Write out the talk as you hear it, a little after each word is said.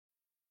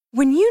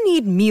When you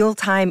need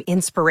mealtime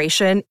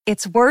inspiration,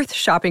 it's worth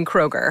shopping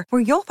Kroger,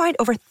 where you'll find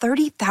over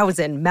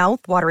 30,000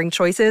 mouth-watering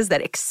choices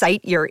that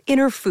excite your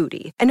inner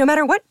foodie. And no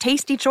matter what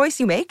tasty choice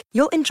you make,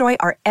 you'll enjoy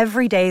our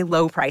everyday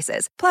low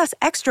prices, plus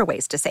extra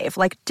ways to save,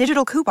 like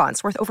digital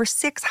coupons worth over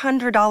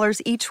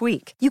 $600 each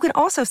week. You can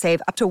also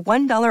save up to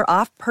 $1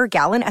 off per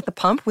gallon at the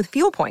pump with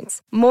fuel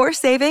points. More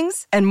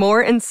savings and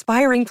more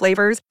inspiring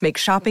flavors make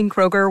shopping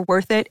Kroger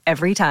worth it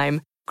every time.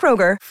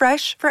 Kroger,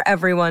 fresh for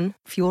everyone.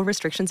 Fuel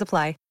restrictions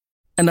apply.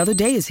 Another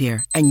day is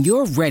here, and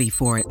you're ready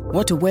for it.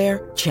 What to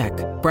wear? Check.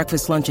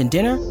 Breakfast, lunch, and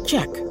dinner?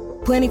 Check.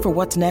 Planning for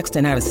what's next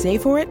and how to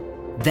save for it?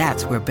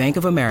 That's where Bank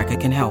of America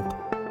can help.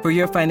 For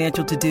your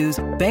financial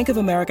to-dos, Bank of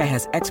America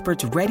has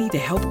experts ready to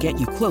help get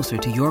you closer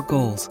to your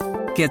goals.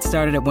 Get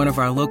started at one of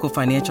our local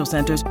financial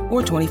centers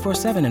or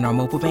 24/7 in our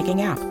mobile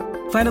banking app.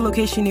 Find a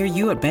location near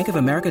you at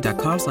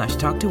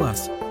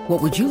bankofamerica.com/talktous.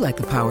 What would you like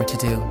the power to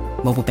do?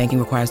 Mobile banking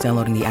requires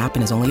downloading the app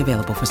and is only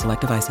available for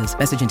select devices.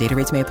 Message and data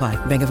rates may apply.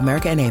 Bank of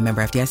America N.A.,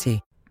 member FDIC.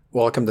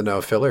 Welcome to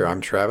No Filler.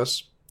 I'm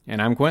Travis.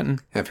 And I'm Quentin.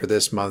 And for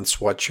this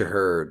month's Whatcha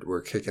Heard,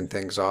 we're kicking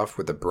things off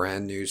with a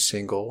brand new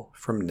single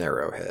from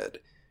Narrowhead.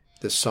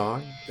 This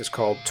song is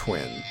called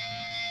Twin.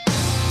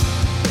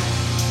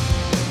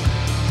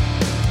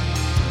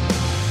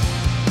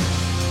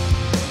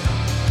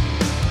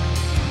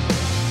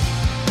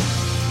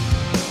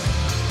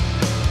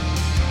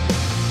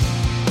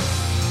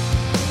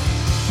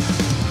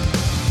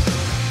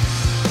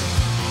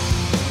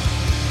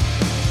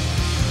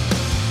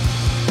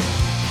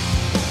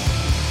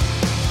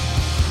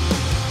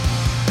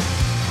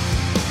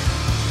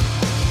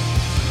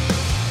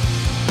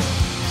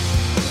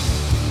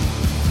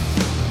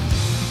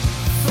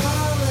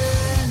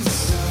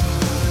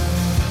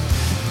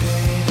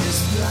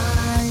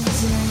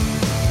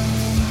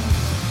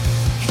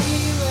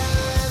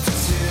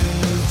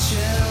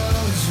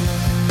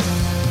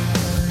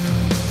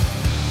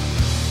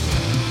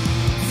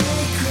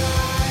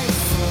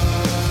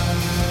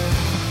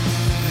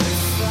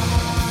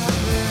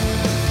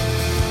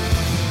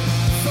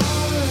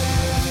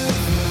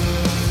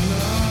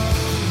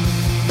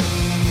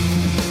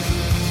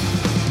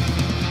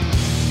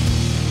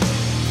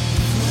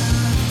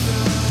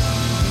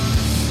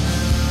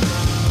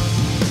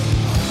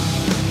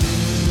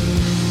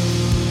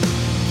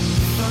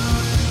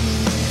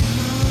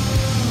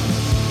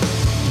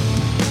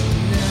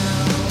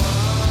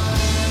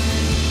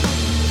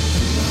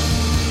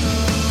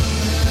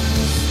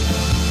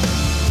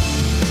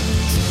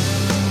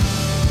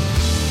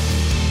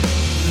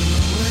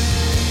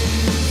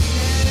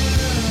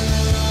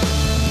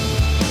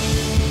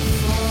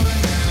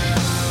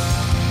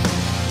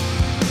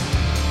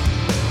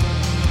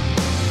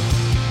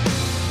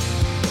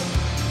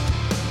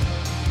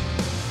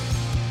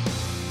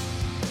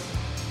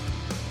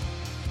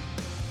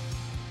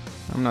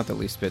 I'm not the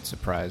least bit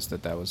surprised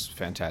that that was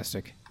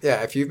fantastic.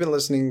 Yeah, if you've been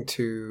listening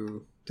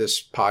to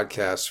this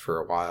podcast for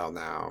a while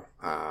now,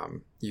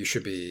 you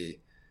should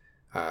be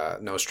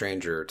no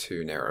stranger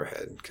to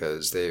Narrowhead,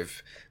 because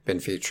they've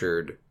been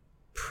featured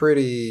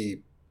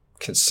pretty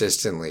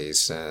consistently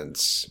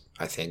since,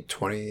 I think,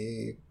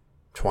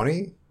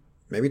 2020,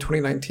 maybe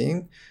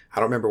 2019. I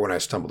don't remember when I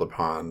stumbled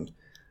upon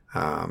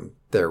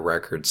their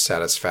record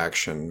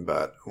Satisfaction,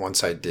 but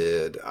once I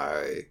did,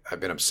 I've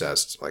been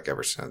obsessed like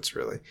ever since,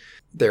 really.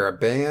 They're a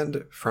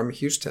band from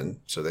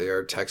Houston, so they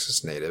are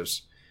Texas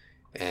natives,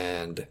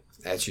 and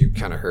as you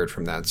kind of heard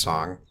from that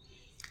song,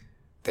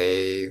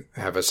 they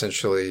have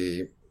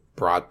essentially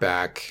brought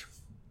back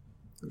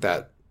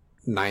that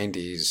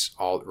 90s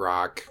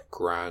alt-rock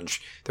grunge.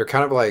 They're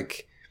kind of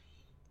like,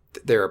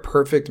 they're a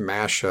perfect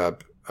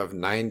mashup of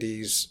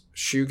 90s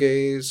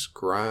shoegaze,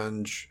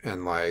 grunge,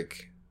 and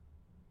like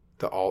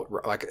the alt,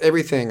 like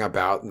everything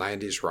about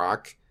 90s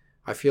rock.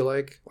 I feel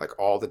like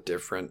all the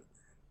different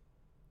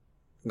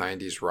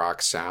 90s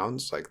rock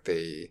sounds, like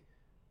they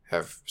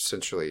have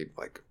essentially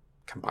like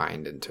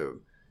combined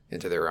into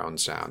their own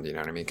sound, you know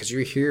what I mean? Because you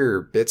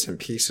hear bits and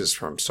pieces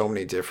from so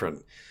many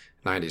different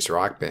 90s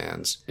rock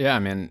bands. Yeah, I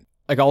mean,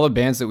 like all the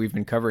bands that we've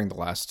been covering the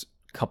last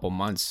couple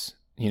months,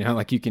 you know,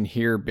 like you can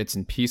hear bits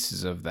and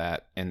pieces of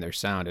that in their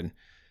sound. And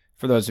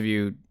for those of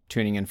you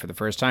tuning in for the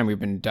first time, we've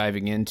been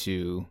diving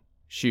into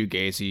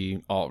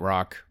shoegazy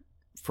alt-rock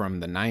from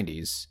the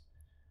 90s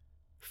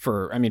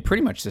for, I mean,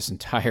 pretty much this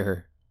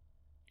entire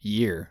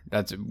year.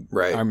 That's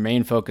right. Our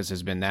main focus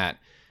has been that.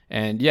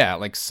 And yeah,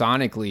 like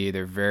sonically,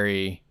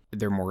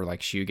 they're more like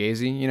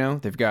shoegazy, you know?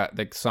 They've got,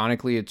 like,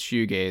 sonically it's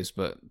shoegaze,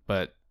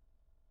 but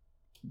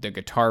the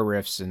guitar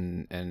riffs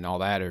and all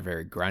that are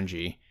very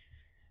grungy.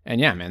 And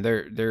yeah, man,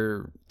 they're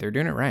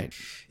doing it right.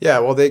 Yeah,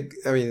 well,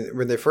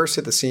 when they first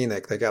hit the scene,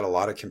 they got a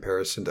lot of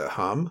comparison to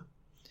Hum.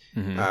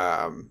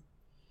 Mm-hmm.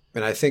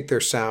 And I think their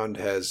sound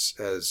has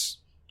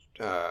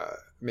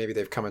maybe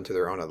they've come into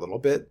their own a little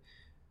bit.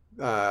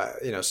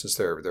 Since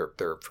their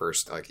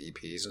first like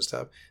EPs and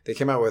stuff. They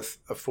came out with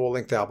a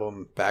full-length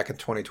album back in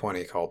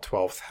 2020 called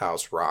 12th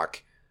House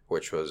Rock,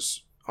 which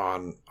was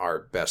on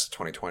our best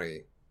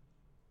 2020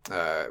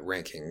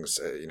 rankings,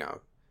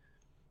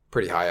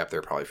 pretty high up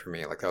there probably for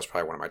me. Like that was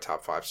probably one of my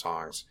top 5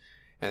 songs.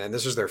 And then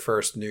this is their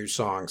first new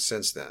song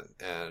since then.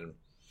 And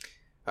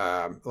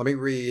let me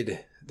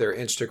read their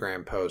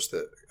Instagram post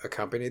that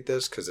accompanied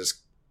this, because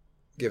this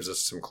gives us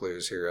some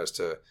clues here as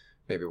to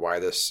maybe why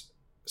this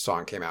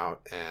song came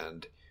out.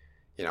 And,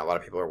 you know, a lot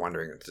of people are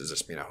wondering, does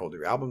this mean a whole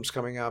new album's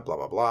coming up, blah,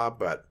 blah, blah.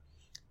 But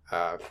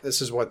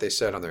this is what they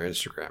said on their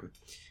Instagram.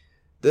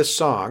 This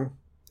song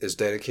is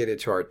dedicated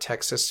to our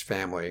Texas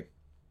family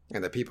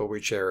and the people we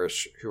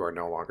cherish who are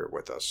no longer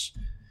with us.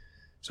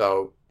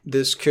 So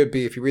this could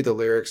be, if you read the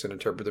lyrics and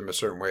interpret them a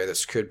certain way,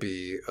 this could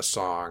be a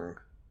song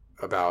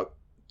about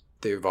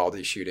the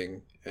Uvalde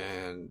shooting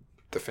and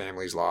the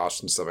family's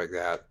loss and stuff like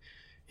that.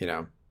 You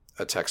know,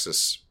 a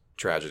Texas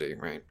tragedy,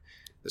 right?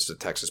 This is a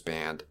Texas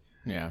band.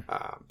 Yeah.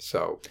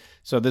 So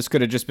this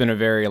could have just been a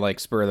very like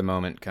spur of the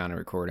moment kind of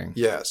recording.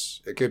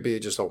 Yes, it could be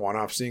just a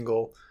one-off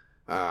single.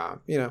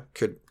 You know,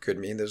 could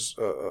mean there's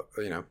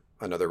you know,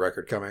 another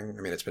record coming.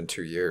 I mean, it's been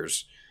 2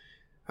 years.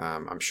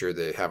 I'm sure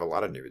they have a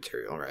lot of new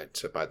material, right?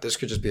 So, but this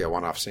could just be a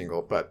one-off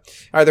single. But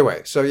either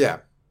way, so yeah,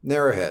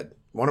 Narrowhead,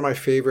 one of my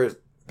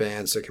favorite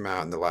bands that come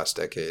out in the last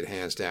decade,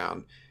 hands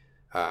down.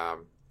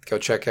 Go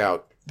check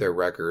out their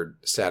record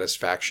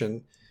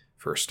Satisfaction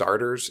for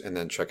starters, and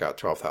then check out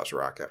 12th House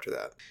Rock after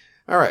that.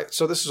 All right,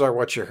 so this is our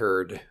What You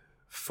Heard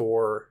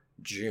for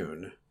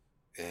June.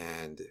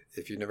 And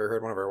if you've never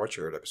heard one of our What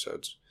You Heard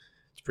episodes,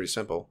 it's pretty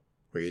simple.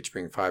 We each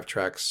bring 5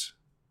 tracks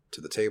to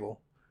the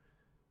table.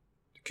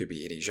 It could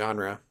be any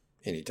genre,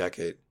 any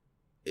decade.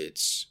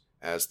 It's,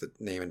 as the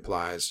name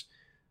implies,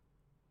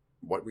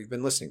 what we've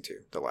been listening to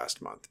the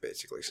last month,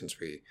 basically, since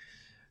we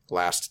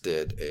last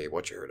did a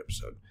What You Heard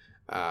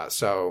episode.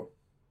 So,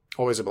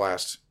 always a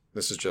blast.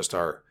 This is just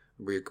our,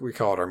 we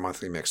call it our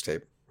monthly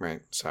mixtape,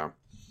 right? So,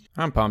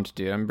 I'm pumped,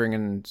 dude. I'm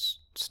bringing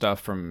stuff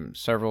from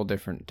several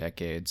different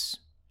decades.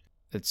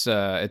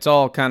 It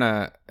all kind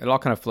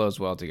of flows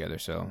well together.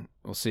 So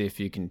we'll see if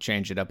you can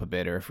change it up a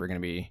bit, or if we're gonna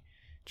be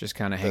just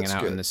kind of hanging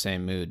out in the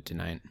same mood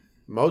tonight.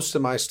 Most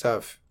of my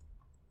stuff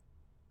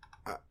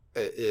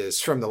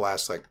is from the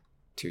last like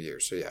 2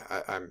 years. So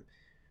yeah,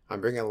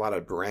 I'm bringing a lot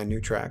of brand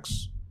new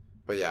tracks.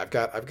 But yeah,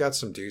 I've got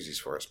some doozies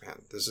for us,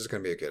 man. This is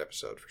gonna be a good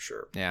episode for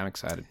sure. Yeah, I'm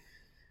excited.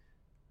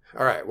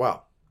 All right,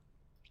 well,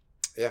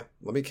 yeah,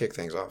 let me kick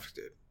things off,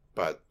 dude.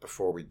 But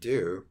before we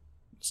do,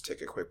 let's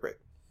take a quick break.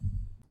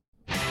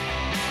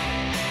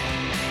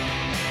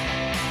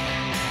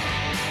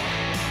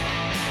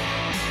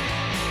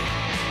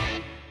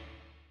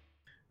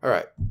 All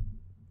right.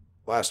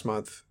 Last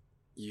month,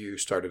 you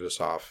started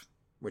us off,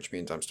 which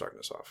means I'm starting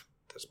us off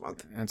this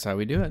month. That's how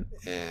we do it.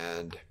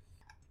 And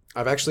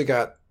I've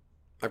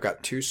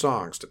got 2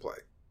 songs to play.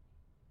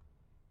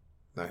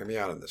 Now, hear me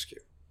out on this, Q.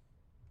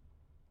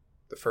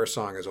 The first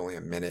song is only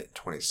 1 minute and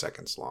 20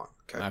 seconds long.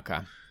 Okay.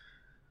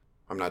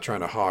 I'm not trying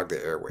to hog the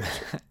airwaves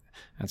here.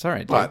 That's all right,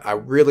 dude. But I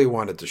really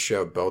wanted to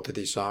show both of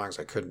these songs.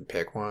 I couldn't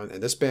pick one.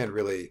 And this band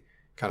really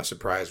kind of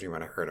surprised me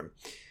when I heard them.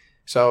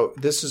 So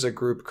this is a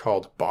group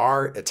called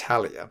Bar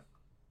Italia.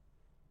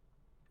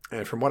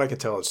 And from what I can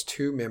tell, it's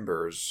 2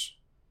 members,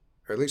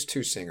 or at least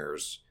 2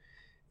 singers.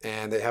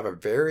 And they have a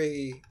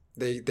very,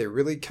 they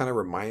really kind of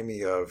remind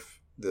me of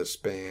this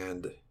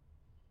band,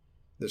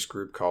 this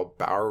group called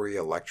Bowery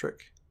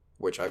Electric,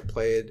 which I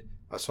played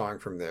a song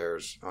from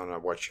theirs on a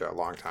Whatcha a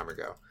long time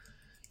ago.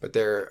 But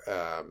they're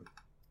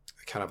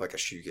kind of like a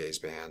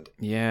shoegaze band.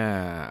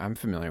 Yeah, I'm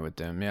familiar with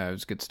them. Yeah, it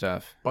was good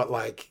stuff. But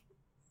like,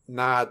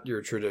 not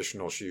your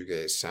traditional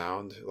shoegaze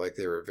sound. Like,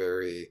 they were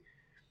very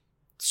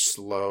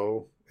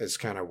slow. It's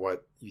kind of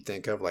what you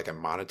think of, like a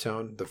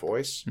monotone, the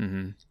voice.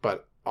 Mm-hmm.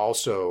 But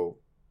also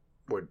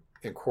would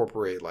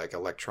incorporate like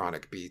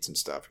electronic beats and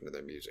stuff into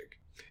their music.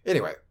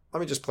 Anyway, let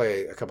me just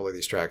play a couple of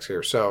these tracks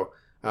here. So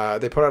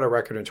they put out a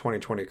record in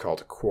 2020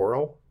 called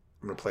Quarrel.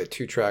 I'm going to play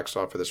 2 tracks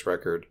off of this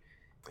record.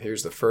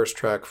 Here's the first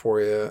track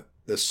for you.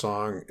 This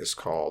song is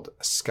called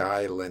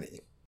Sky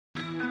Lenny.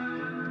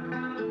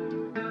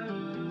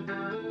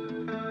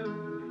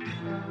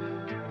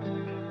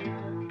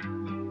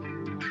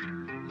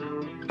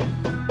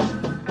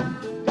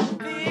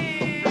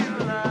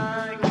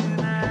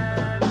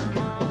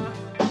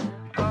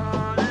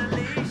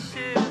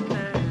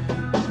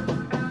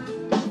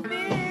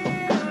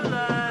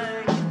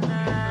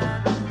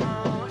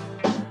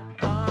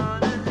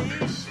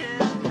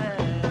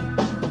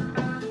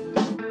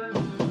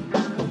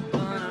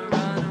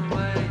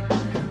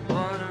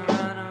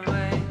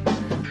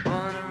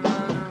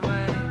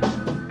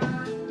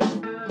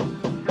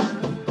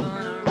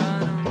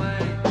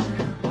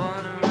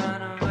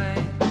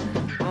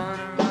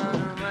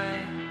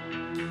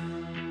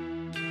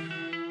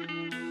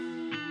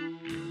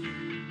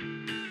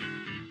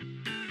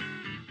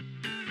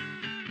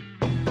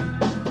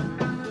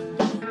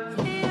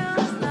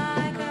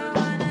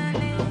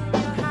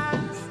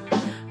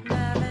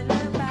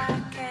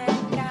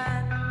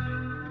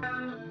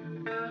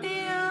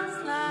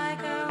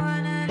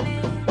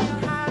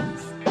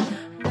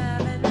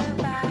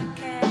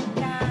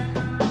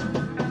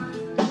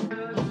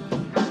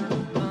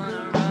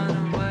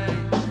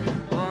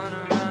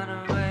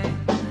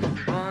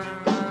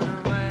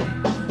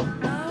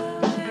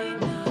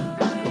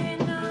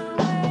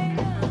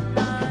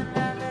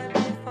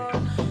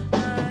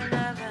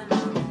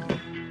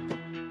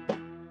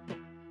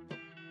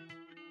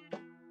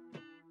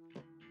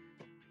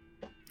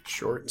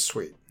 Short and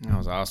sweet. That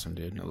was awesome,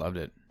 dude. I loved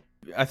it.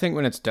 I think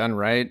when it's done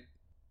right,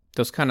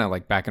 those kind of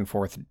like back and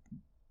forth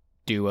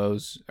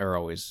duos are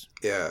always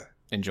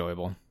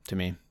enjoyable to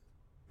me.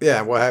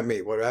 Yeah, what had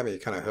me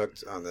kind of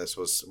hooked on this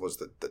was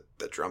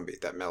the drum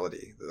beat, that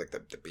melody, like the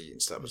beat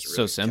and stuff was really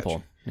so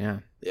simple. Catchy.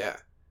 Yeah.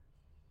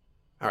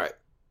 All right,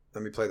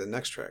 let me play the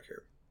next track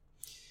here.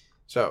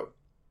 So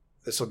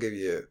this will give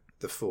you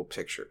the full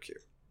picture, Q.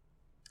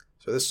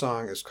 So this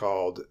song is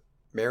called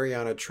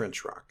Mariana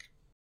Trench Rock.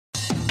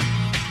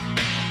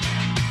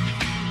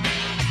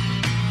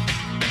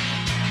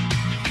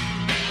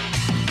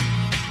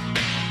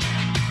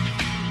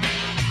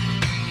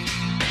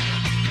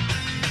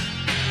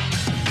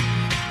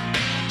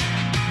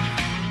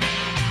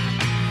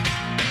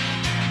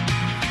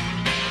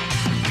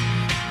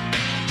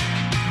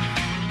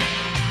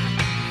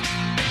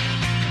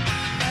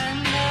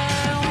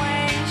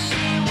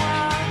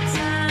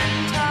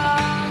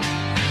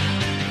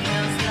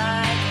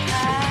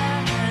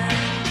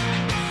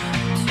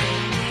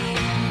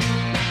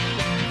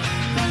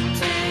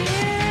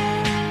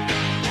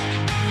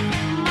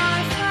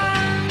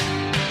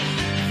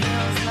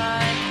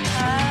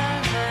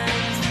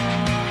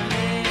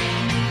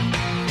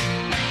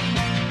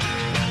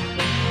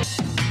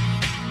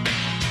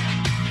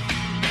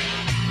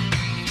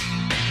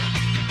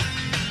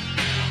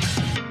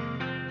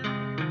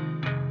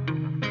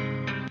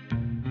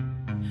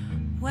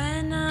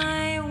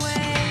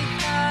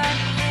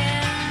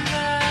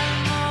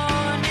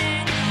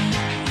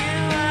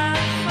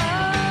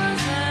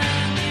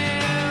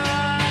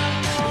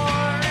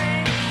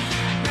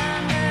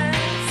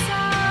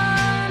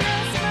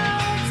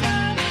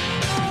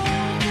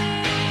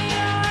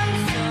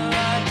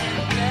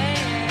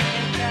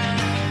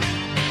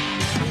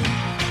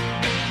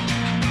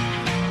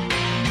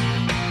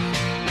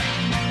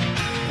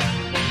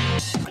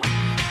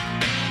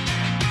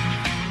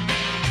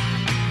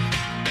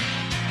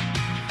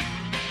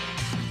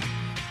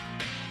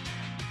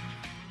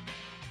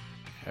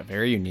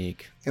 Very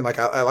unique. And like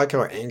I like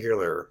how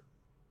angular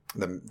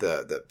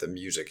the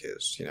music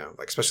is, you know,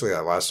 like especially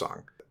that last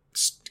song.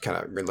 It's kind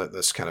of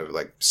relentless, kind of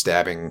like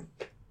stabbing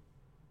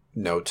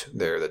note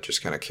there that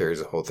just kind of carries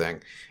the whole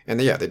thing. And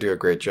they do a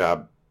great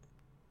job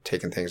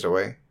taking things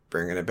away,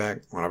 bringing it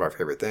back. One of our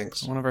favorite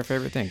things. One of our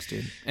favorite things,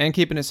 dude. And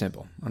keeping it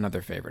simple.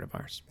 Another favorite of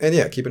ours.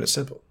 And keeping it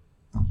simple.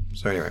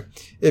 So anyway,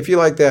 if you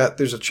like that,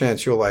 there's a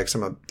chance you'll like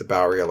some of the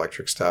Bowery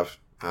Electric stuff.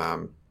 It's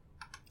a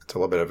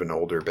little bit of an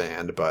older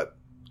band, but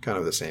kind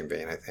of the same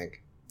vein, I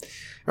think.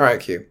 All right,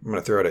 Q, I'm going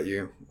to throw it at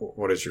you.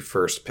 What is your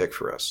first pick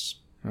for us?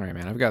 All right,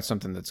 man. I've got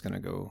something that's going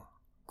to go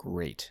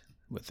great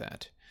with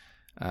that.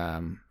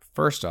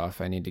 First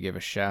off, I need to give a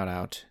shout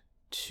out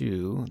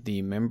to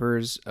the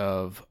members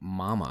of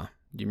Mama.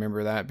 Do you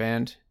remember that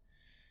band?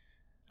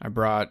 I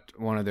brought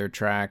one of their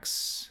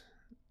tracks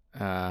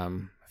a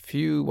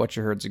few Whatcha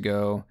Herds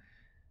ago.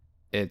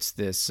 It's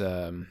this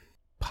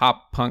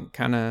pop punk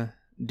kind of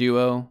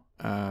duo.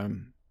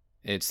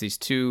 It's these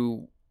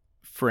two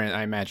friends.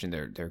 I imagine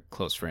they're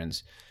close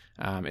friends.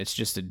 It's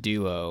just a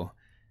duo,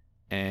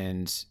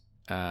 and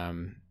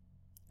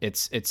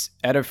it's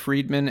Etta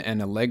Friedman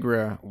and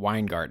Allegra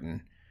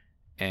Weingarten,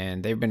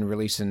 and they've been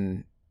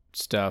releasing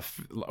stuff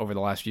over the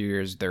last few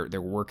years.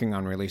 They're working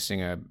on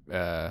releasing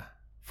a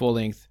full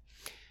length.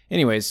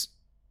 Anyways,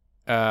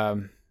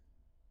 I've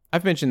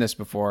mentioned this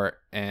before,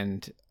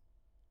 and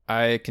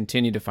I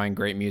continue to find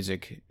great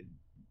music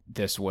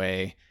this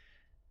way.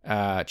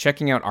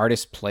 Checking out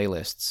artist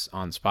playlists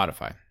on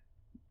Spotify.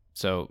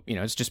 So, you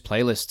know, it's just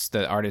playlists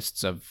that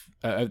artists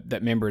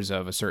that members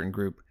of a certain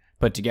group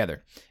put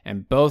together.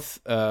 And both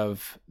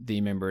of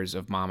the members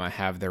of Mama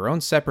have their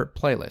own separate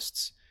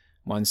playlists.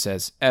 One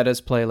says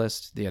Etta's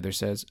playlist, the other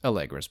says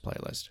Allegra's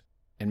playlist.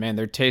 And man,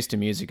 their taste in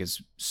music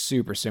is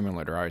super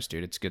similar to ours,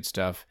 dude. It's good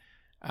stuff.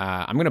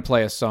 I'm going to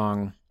play a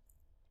song.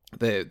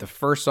 The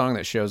first song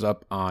that shows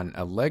up on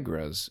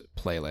Allegra's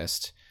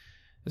playlist.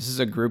 This is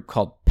a group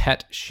called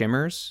Pet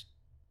Shimmers,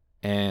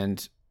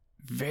 and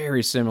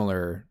very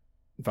similar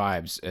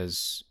vibes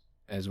as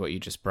what you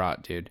just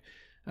brought, dude.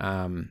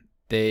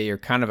 They are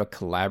kind of a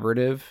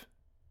collaborative.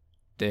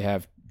 They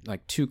have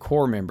like two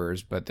core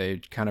members, but they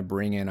kind of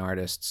bring in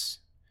artists.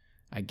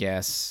 I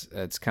guess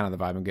that's kind of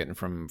the vibe I'm getting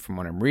from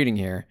what I'm reading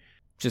here.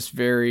 Just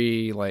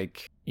very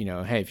like, you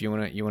know, hey, if you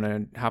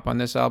wanna hop on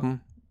this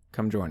album,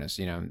 come join us.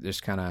 You know,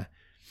 just kind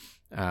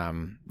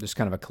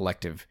of a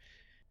collective.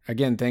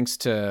 Again, thanks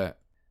to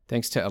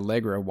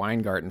Allegra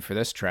Weingarten for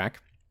this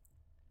track.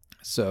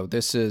 So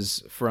this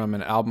is from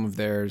an album of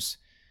theirs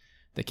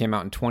that came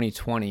out in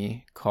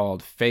 2020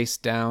 called Face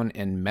Down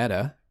in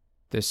Meta.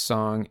 This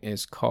song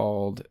is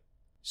called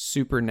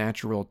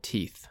Supernatural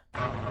Teeth.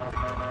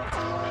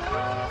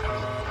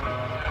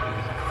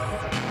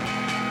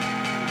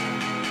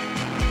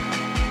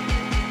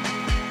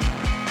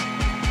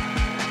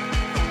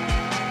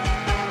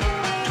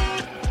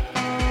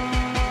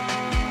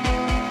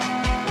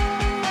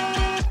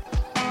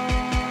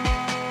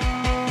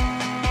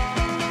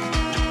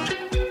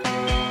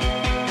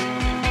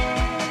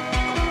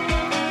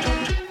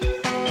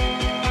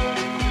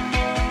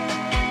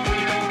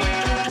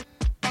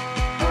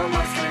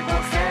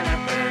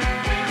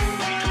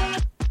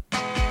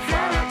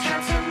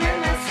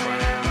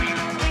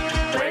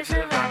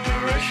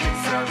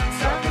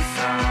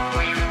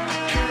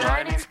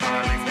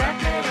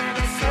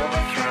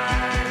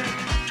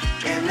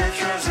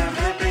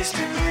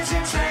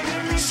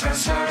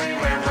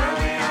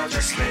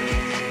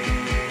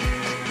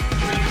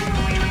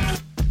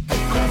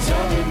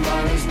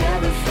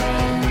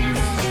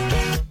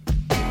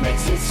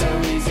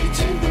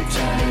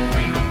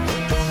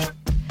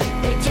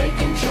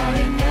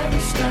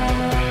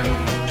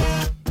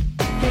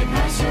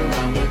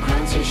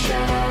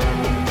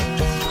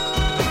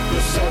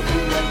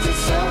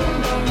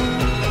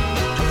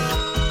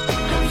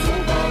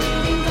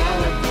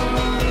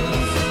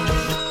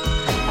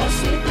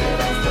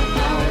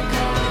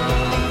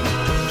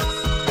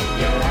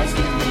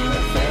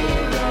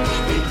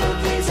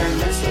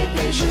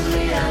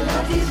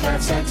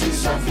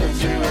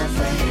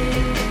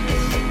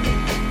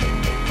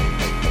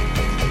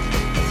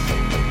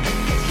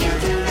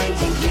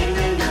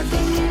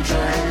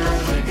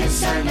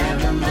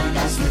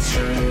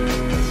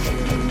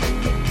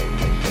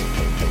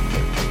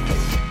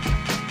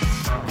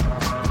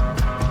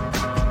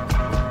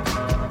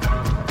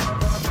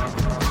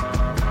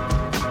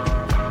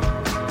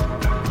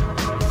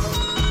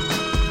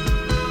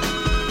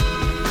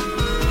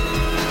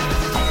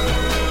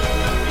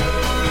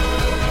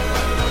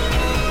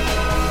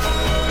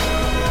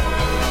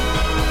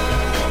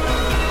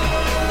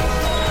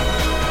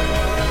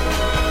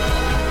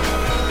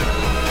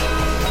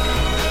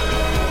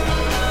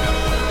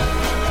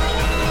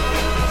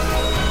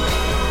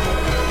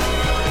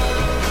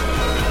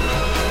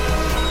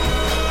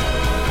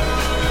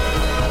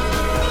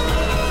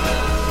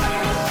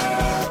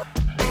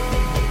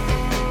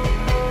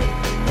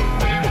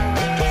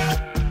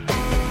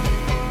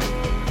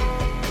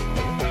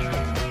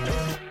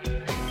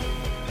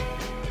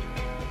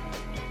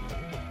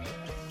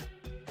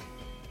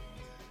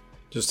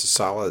 Just a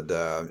solid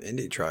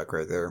indie track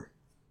right there.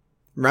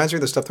 Reminds me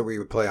of the stuff that we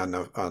would play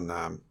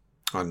on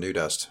New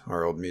Dust,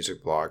 our old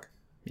music blog.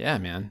 Yeah,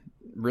 man.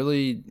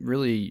 Really,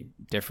 really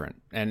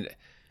different. And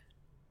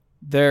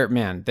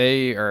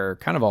they are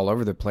kind of all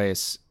over the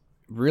place.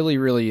 Really,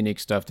 really unique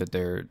stuff that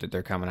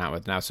they're coming out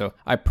with now. So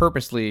I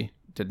purposely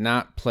did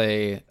not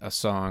play a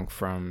song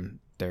from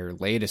their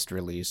latest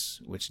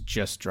release, which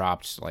just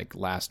dropped like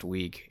last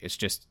week. It's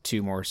just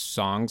 2 more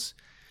songs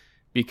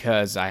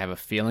because I have a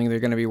feeling they're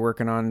going to be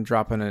working on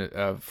dropping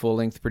a full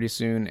length pretty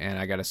soon, and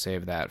I got to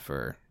save that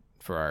for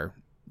our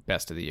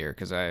best of the year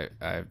because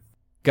I've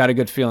got a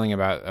good feeling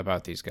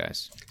about these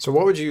guys. So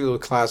what would you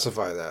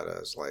classify that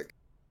as? Like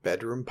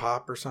bedroom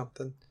pop or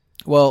something?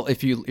 Well,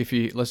 if you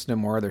listen to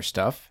more of their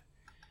stuff,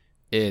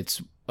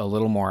 it's a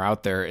little more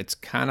out there. It's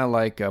kind of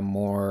like a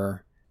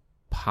more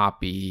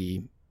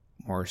poppy,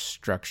 more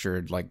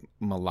structured, like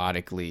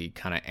melodically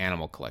kind of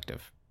Animal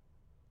Collective.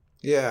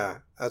 Yeah,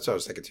 that's what I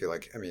was thinking too.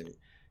 Like, I mean,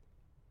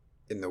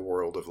 in the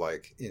world of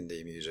like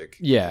indie music,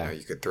 yeah,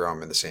 you could throw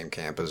them in the same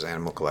camp as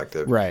Animal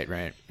Collective. Right,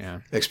 yeah.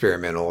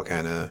 Experimental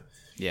kind of.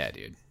 Yeah,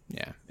 dude.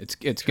 Yeah, it's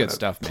good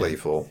stuff, man.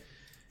 Playful.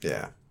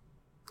 Yeah,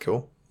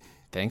 cool.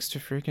 Thanks to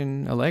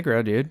freaking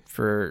Allegra, dude,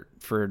 for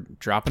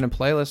dropping a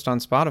playlist on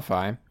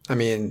Spotify. I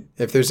mean,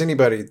 if there's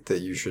anybody that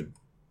you should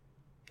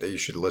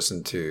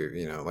listen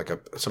to, like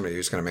somebody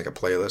who's going to make a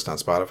playlist on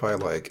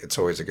Spotify, like it's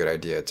always a good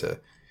idea to,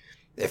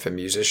 if a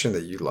musician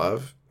that you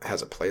love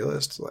has a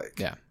playlist, like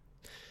yeah,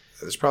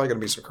 there's probably going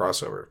to be some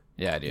crossover.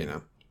 Yeah, dude.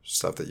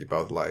 Stuff that you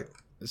both like.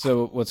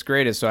 So what's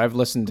great is I've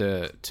listened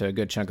to a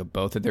good chunk of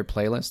both of their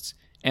playlists,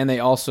 and they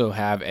also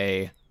have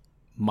a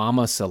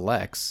Mama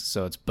Selects,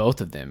 so it's both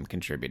of them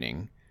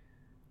contributing.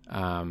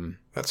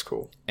 That's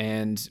cool.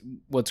 And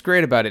what's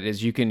great about it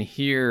is you can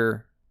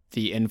hear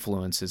the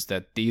influences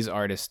that these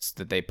artists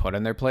that they put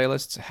on their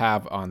playlists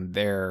have on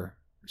their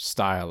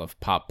style of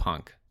pop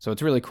punk. So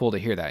it's really cool to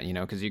hear that,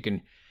 because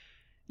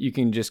you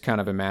can just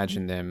kind of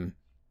imagine them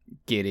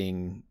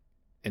getting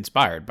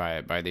inspired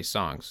by these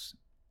songs.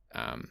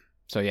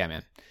 So yeah,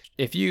 man,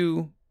 if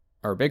you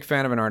are a big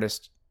fan of an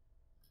artist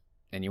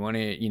and you want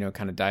to,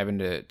 kind of dive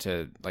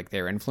into like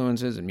their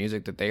influences and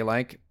music that they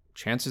like,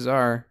 chances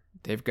are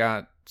they've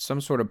got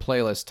some sort of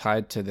playlist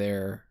tied to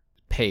their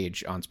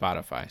page on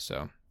Spotify.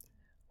 So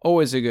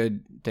always a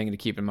good thing to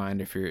keep in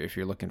mind if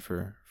you're looking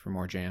for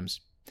more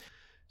jams.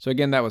 So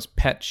again, that was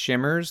Pet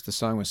Shimmers. The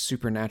song was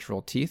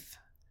Supernatural Teeth.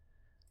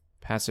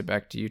 Pass it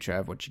back to you,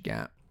 Trav. What you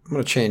got? I'm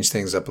going to change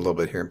things up a little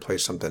bit here and play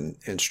something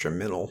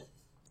instrumental.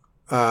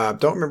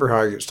 Don't remember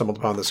how I stumbled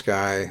upon this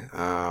guy.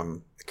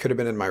 It could have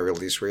been in my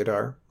release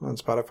radar on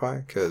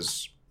Spotify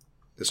because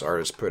this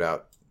artist put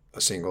out a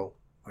single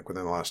like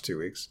within the last 2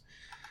 weeks.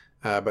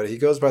 But he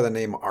goes by the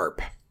name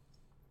ARP.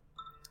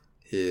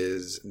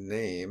 His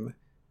name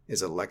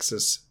is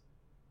Alexis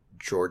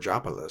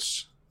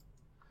Georgopoulos.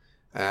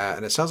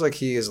 And it sounds like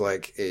he is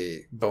like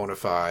a bona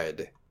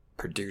fide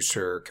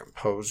producer,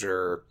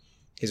 composer.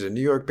 He's a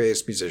New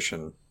York-based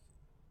musician.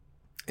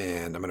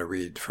 And I'm going to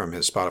read from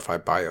his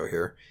Spotify bio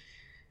here.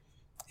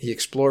 He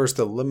explores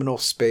the liminal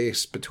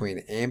space between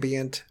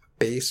ambient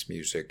bass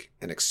music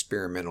and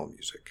experimental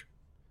music.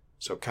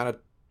 So kind of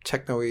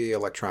techno-y,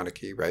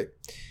 electronic-y, right?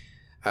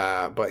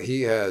 But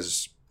he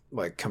has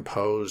like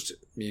composed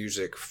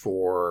music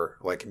for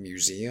like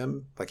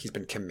museum. Like he's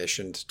been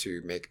commissioned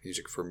to make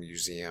music for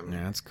museum.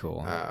 Yeah, that's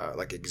cool.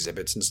 Like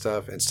exhibits and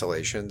stuff,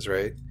 installations,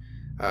 right?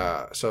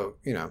 So,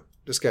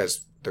 this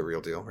guy's the real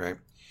deal, right?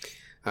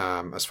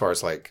 As far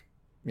as like,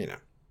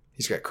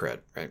 he's got cred,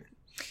 right?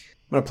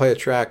 I'm going to play a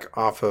track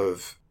off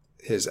of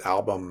his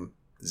album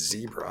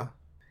Zebra.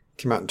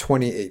 Came out in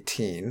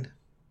 2018.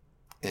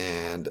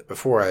 And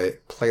before I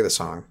play the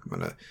song, I'm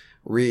going to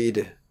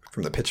read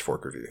from the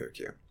Pitchfork review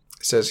here.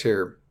 It says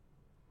here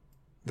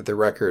that the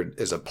record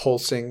is a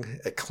pulsing,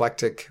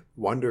 eclectic,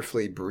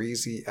 wonderfully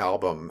breezy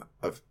album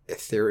of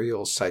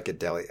ethereal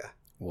psychedelia.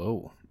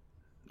 Whoa.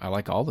 I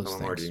like all those things.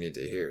 What more do you need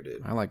to hear,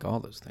 dude? I like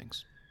all those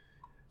things.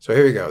 So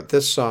here we go.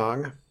 This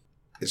song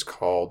is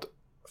called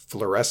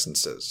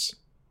Fluorescences.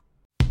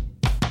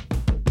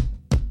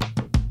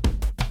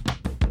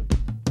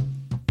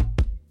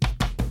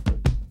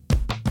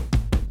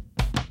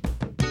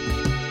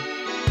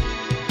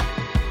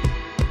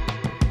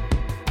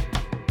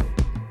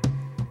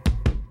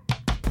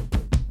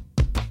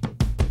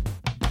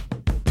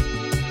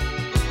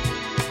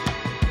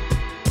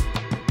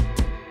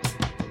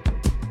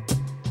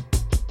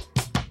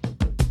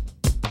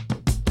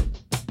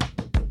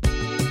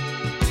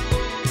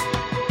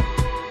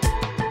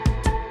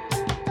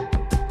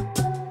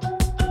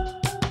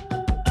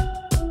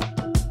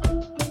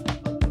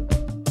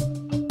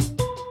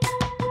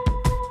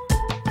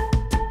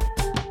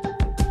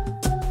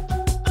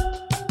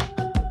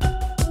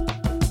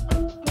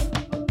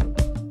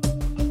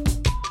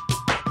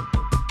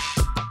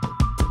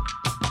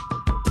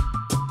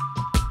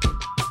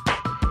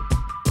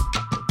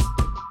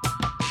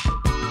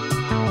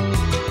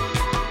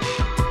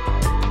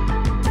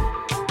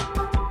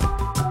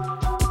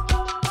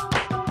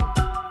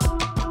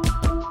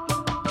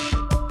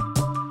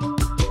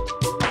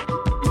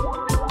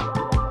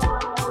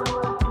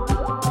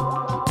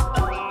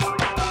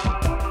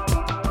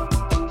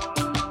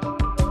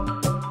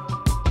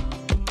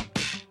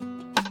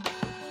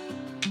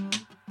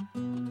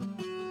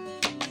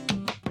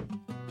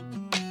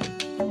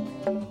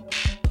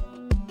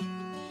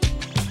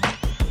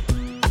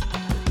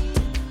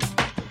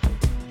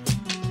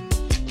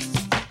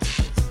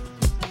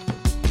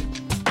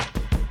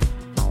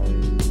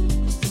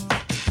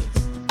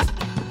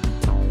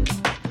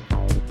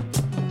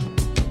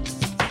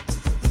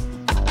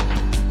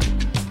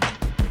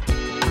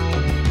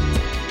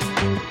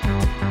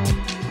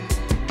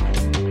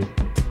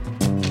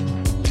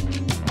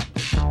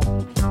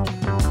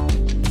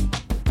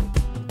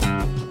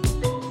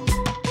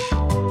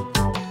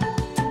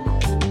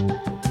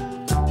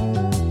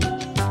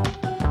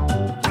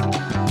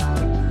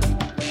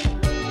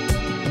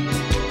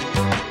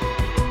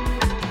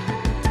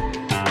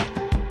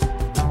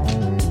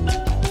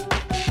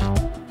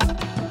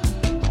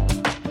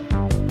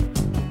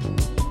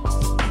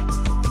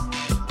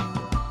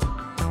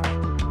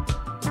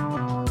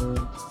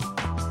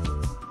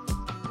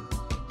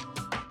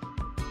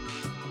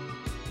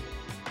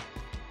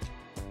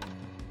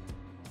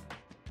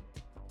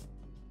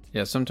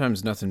 Yeah,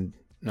 sometimes nothing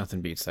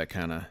beats that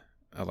kind of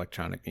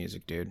electronic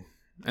music, dude.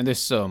 And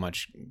there's so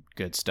much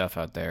good stuff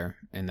out there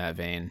in that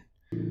vein.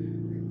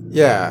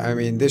 Yeah, I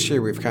mean, this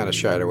year we've kind of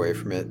shied away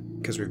from it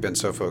because we've been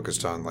so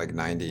focused on like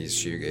 90s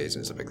shoegaze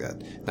and stuff like that.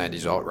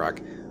 90s alt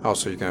rock.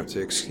 Also, you're going to have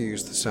to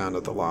excuse the sound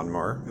of the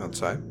lawnmower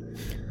outside.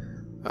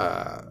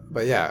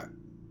 But yeah,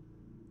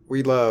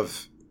 we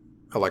love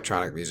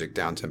electronic music,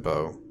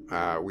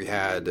 down-tempo. We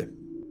had,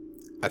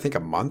 I think, a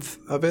month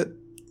of it.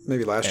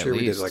 Maybe last year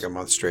we did like a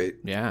month straight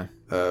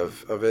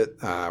of it,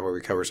 where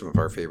we cover some of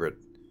our favorite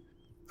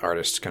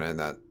artists kind of in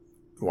that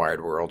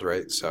wide world,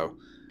 right? So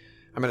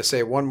I'm going to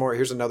say one more.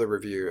 Here's another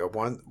review, a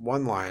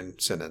one-line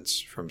sentence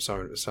from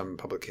some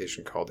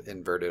publication called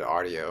Inverted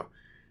Audio.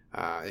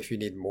 If you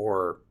need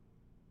more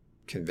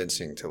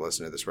convincing to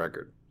listen to this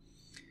record.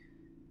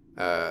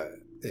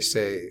 They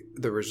say,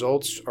 the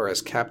results are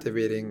as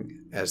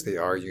captivating as they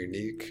are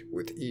unique,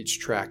 with each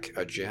track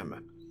a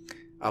gem.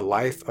 A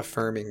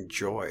life-affirming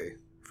joy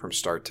from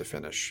start to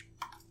finish.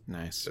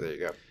 Nice. So there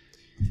you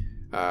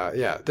go.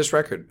 Yeah, this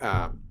record,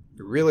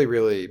 really,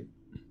 really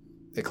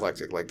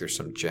eclectic. Like there's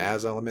some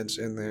jazz elements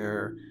in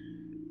there.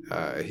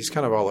 He's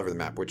kind of all over the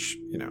map, which,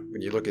 you know,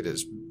 when you look at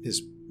his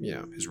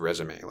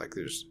resume, like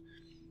there's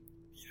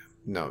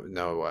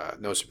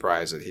no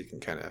surprise that he can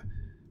kind of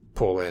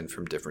pull in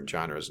from different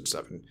genres and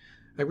stuff. And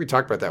I think we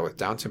talked about that with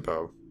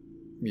down-tempo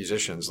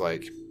musicians.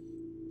 Like,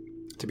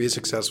 to be a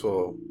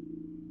successful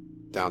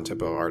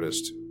down-tempo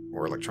artist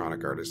or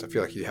electronic artist, I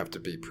feel like you have to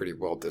be pretty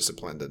well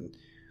disciplined in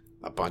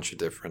a bunch of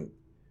different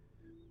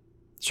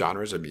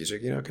genres of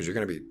music, you know, because you're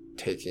going to be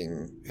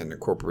taking and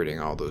incorporating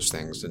all those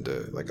things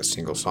into like a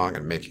single song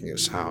and making it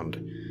sound,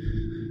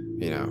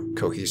 you know,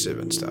 cohesive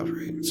and stuff,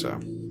 right? So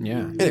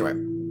yeah. Anyway,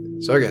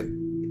 so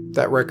again,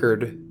 that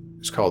record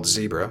is called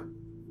Zebra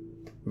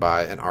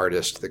by an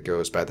artist that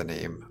goes by the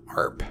name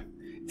ARP.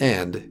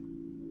 And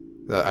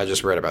I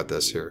just read about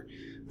this here.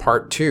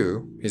 Part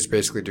 2, he's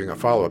basically doing a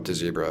follow-up to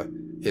Zebra,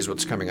 is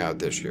what's coming out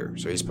this year.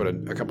 So he's put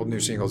a couple new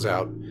singles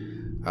out.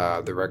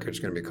 The record's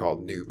going to be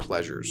called New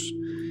Pleasures.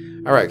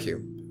 All right,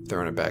 Q,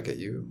 throwing it back at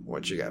you.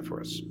 What you got for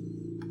us?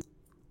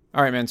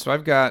 All right, man. So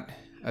I've got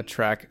a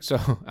track. So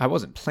I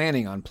wasn't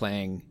planning on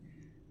playing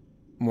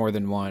more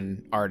than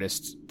one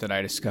artist that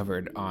I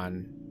discovered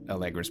on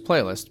Allegra's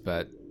playlist,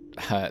 but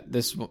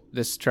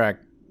this track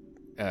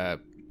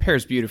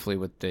pairs beautifully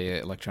with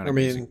the electronic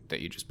music that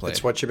you just played.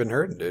 It's what you've been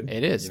hearing, dude.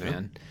 It is,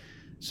 man.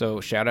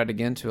 So shout out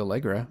again to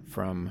Allegra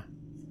from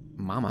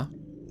Mama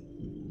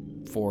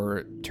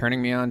for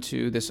turning me on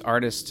to this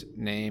artist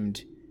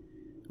named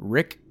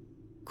Rick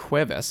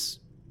Cuevas.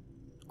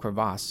 I don't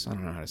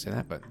know how to say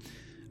that, but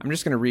I'm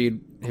just going to read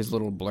his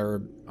little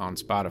blurb on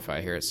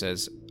Spotify here. It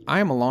says, I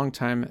am a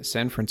longtime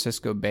San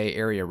Francisco Bay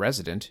Area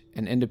resident,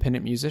 an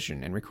independent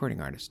musician and recording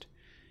artist.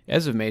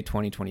 As of May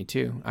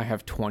 2022, I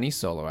have 20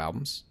 solo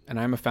albums, and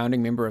I'm a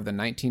founding member of the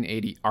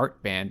 1980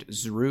 art band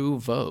Zru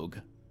Vogue,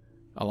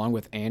 along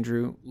with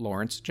Andrew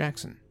Lawrence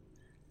Jackson,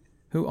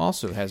 who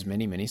also has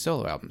many, many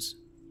solo albums.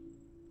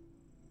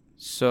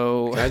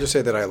 So, can I just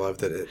say that I love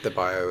that the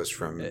bio is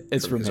from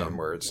his own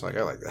words? Like,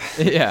 I like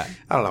that. Yeah.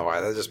 I don't know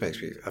why. That just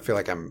makes me. I feel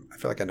like I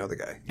know the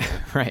guy.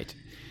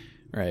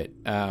 Right.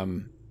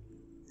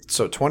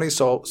 So 20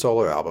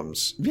 solo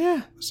albums.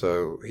 Yeah.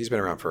 So he's been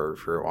around for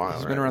a while.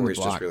 He's been around the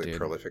block, he's just really dude.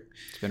 prolific.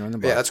 He's been around the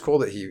block. Yeah, that's cool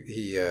that he's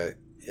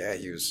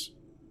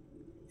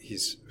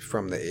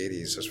from the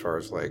 80s as far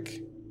as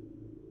like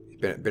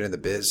been in the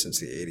biz since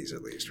the 80s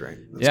at least, right?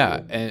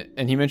 That's cool.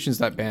 And he mentions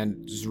that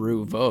band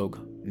Zru Vogue.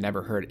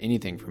 Never heard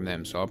anything from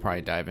them, so I'll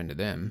probably dive into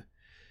them.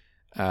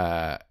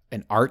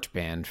 An art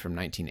band from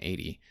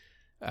 1980.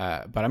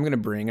 But I'm going to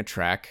bring a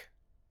track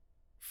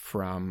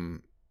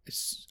from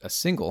a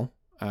single.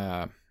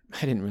 I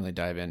didn't really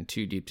dive in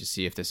too deep to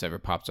see if this ever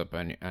pops up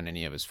on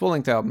any of his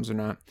full-length albums or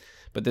not.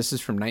 But this is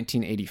from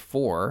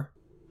 1984.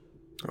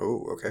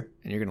 Oh, okay.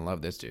 And you're going to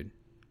love this, dude.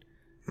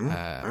 All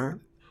right.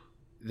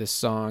 This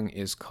song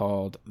is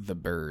called The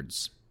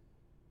Birds.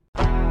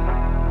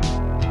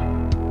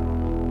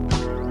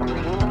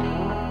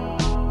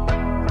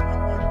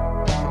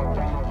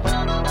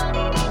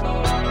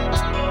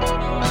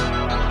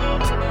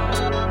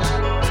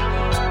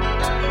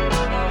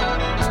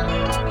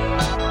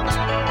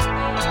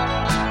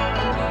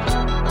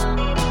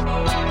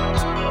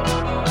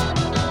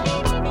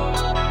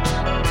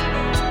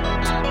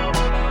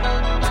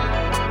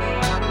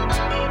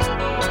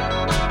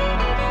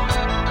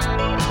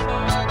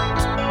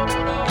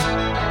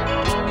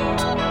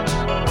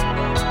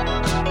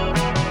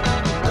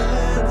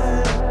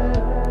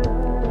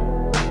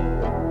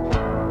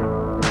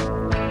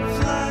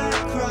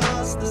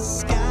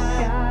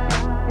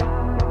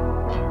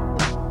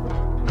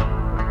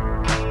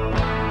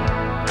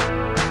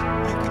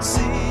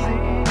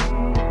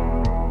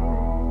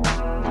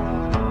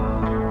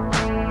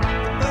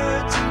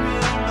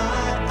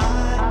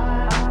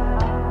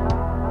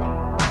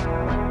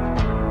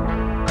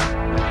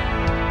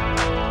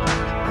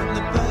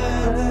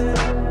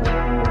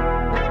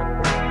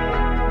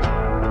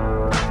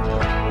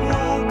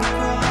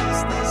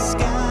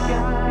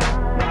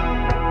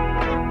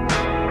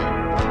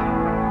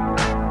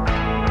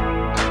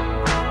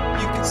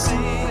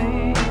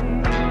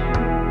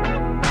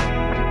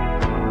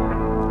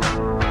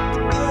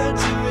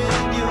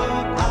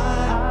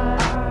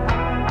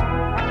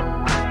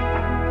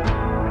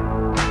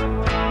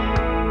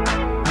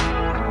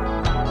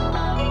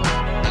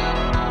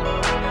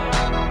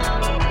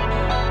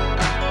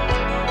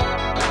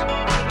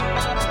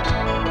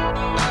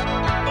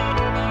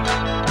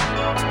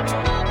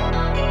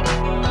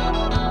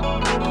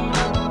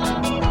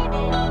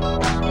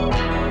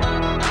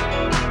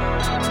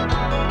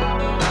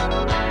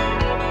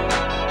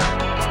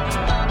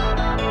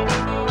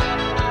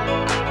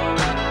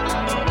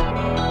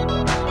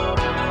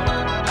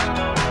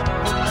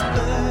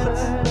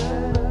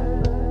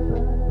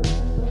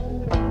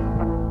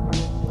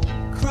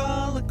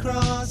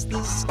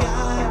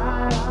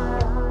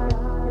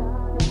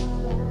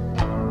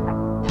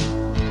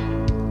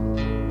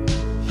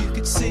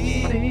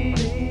 see.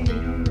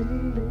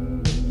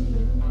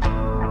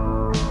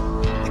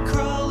 They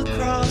crawl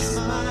across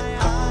my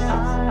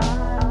eyes.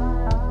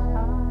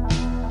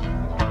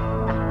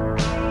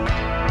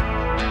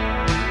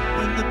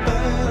 When the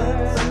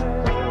birds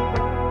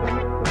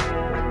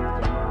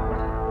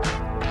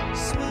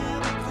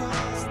swim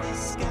across the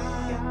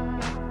sky.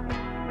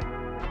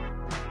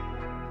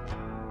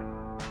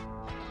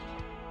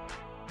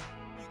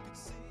 You could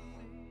see.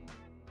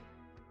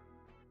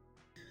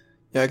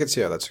 Yeah, I can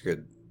see how that's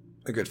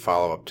a good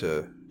follow up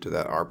to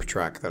that ARP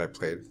track that I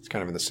played. It's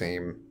kind of in the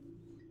same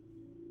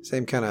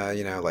kind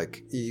of,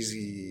 like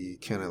easy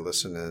kind of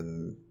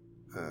listening,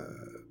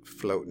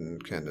 floating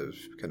kind of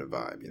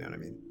vibe. You know what I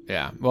mean?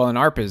 Yeah. Well, an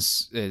ARP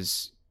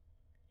is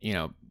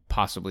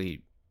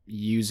possibly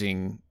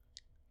using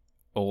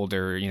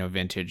older,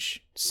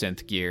 vintage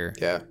synth gear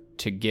Yeah.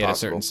 to get a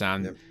certain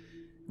sound. Yep.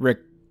 Rick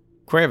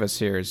Cuevas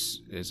here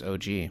is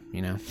OG,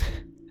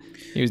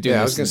 He was doing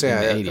Yeah, I this was gonna in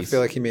say the I 80s.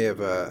 feel like he may have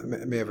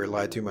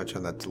relied too much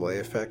on that delay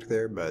effect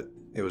there, but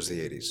it was the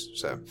 80s.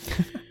 So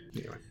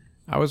anyway,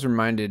 I was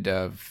reminded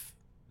of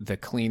the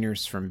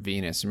Cleaners from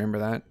Venus. Remember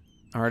that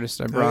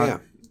artist I brought? oh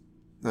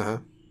yeah, uh huh.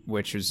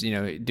 Which was,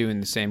 doing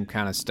the same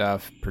kind of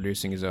stuff,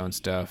 producing his own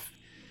stuff,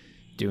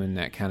 doing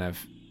that kind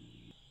of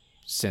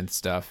synth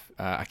stuff.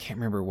 I can't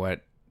remember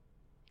what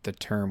the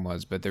term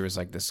was, but there was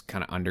like this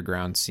kind of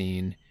underground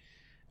scene.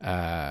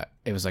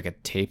 It was like a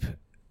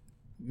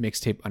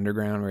mixtape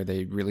underground where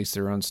they released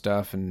their own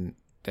stuff, and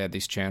they had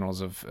these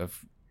channels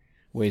of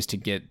ways to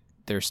get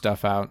their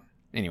stuff out.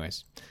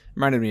 Anyways,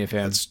 reminded me of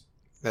him.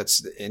 That's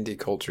the indie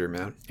culture,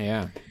 man.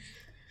 Yeah.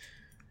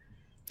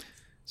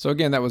 So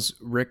again, that was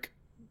Rick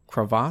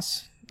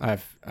Cuevas.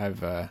 I've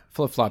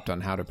flip-flopped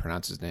on how to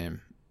pronounce his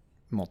name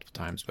multiple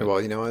times, but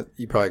Well, you know what?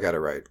 You probably got it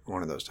right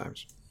one of those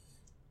times.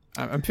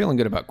 I'm feeling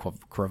good about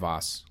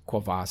Cuevas.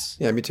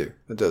 Yeah, me too.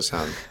 It does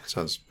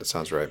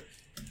sounds right.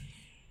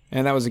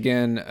 And that was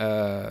again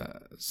a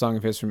song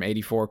of his from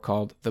 '84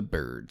 called "The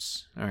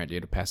Birds." All right,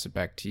 dude, I'll pass it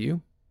back to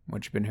you.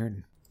 What you been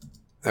hearing?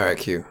 All right,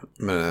 Q.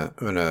 I'm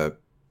gonna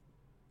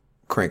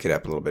crank it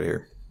up a little bit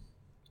here.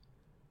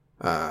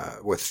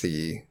 With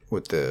the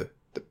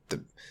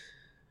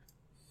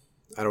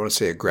I don't want to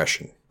say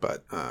aggression,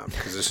 but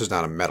because this is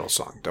not a metal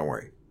song. Don't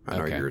worry. I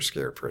know Okay. you were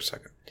scared for a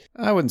second.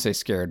 I wouldn't say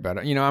scared, but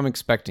I'm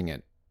expecting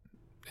it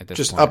at this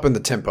Just point. up in the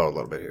tempo a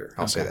little bit here.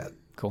 I'll say Okay. that.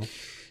 Cool.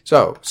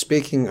 So,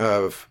 speaking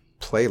of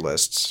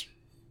playlists,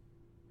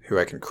 who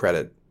I can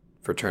credit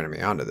for turning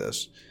me onto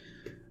this,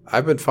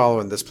 I've been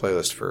following this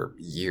playlist for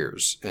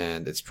years,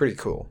 and it's pretty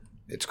cool.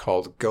 It's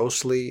called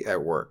Ghostly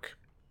at Work.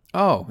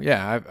 Oh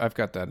yeah, I've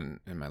got that in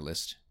my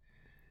list.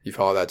 You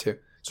follow that too?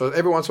 So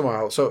every once in a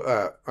while,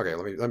 okay,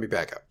 let me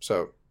back up.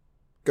 So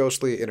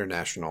Ghostly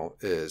International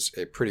is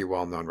a pretty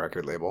well-known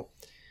record label,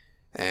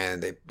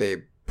 and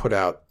they put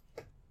out,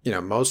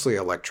 mostly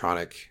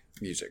electronic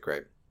music,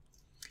 right?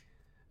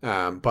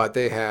 But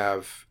they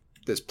have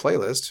this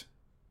playlist,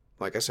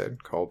 like I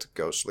said, called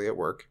Ghostly at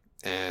Work,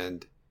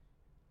 and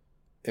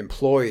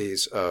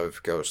employees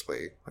of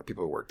Ghostly, like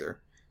people who work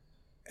there,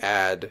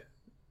 add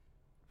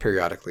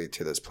periodically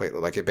to this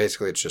playlist. Like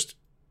it's just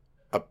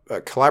a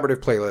collaborative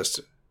playlist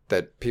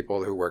that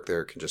people who work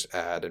there can just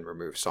add and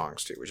remove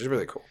songs to, which is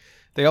really cool.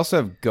 They also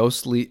have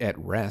Ghostly at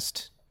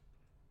Rest.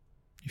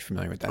 You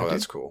familiar with that? Oh, dude?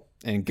 that's cool.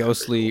 And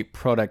Ghostly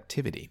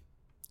Productivity.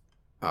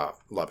 Oh,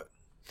 love it.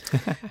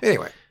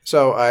 Anyway,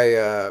 so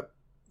I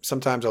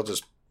sometimes I'll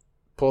just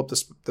pull up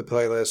the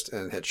playlist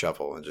and hit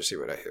shuffle and just see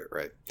what I hear,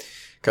 right?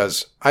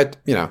 Because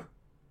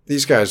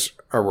these guys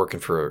are working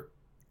for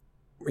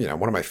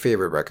one of my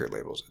favorite record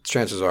labels.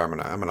 Chances are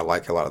I'm gonna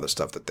like a lot of the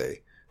stuff that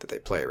they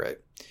play, right?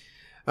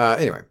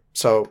 Anyway,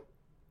 so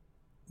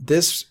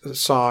this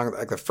song,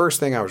 like the first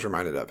thing I was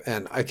reminded of,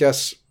 and I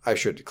guess I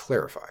should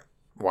clarify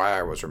why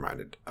I was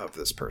reminded of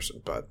this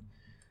person, but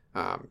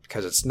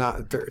because it's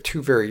not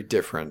two very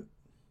different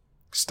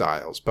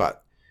styles,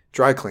 but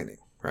Dry Cleaning,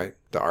 right?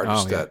 The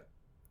artist that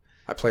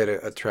I played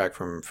a track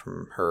from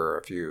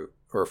her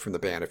from the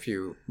band a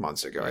few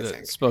months ago, I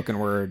think. Spoken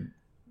word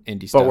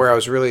indie stuff. But where I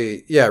was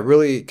really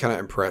kind of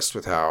impressed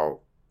with how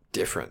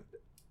different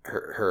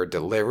her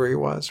delivery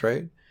was,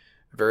 right?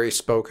 Very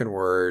spoken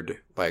word,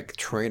 like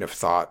train of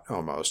thought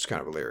almost kind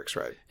of lyrics,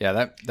 right?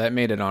 Yeah, that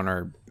made it on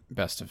our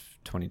best of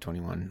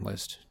 2021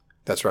 list.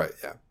 That's right,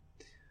 yeah.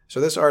 So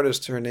this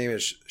artist, her name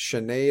is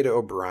Sinead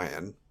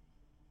O'Brien,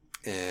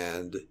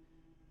 and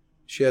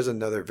she has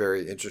another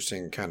very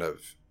interesting kind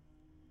of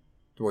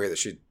way that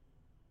she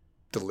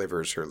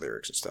delivers her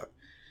lyrics and stuff.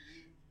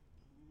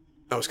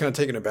 I was kind of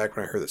taken aback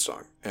when I heard this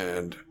song,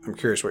 and I'm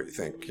curious what you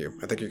think, Q.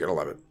 I think you're going to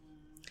love it.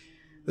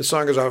 This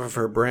song is off of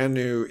her brand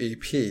new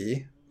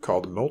EP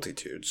called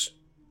Multitudes,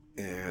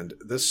 and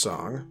this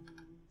song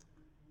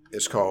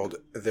is called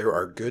There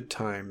Are Good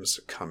Times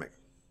Coming.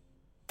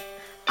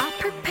 I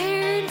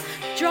prepared,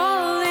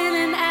 drawing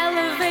in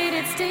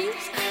elevated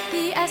state,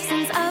 the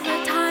essence of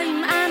a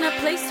time and a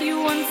place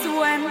you once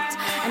went,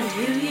 and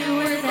who you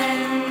were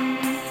then.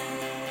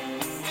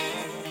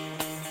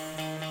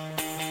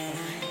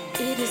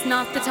 It is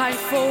not the time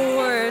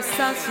for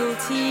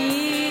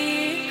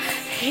subtlety.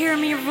 Hear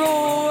me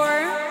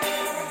roar,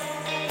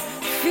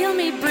 feel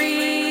me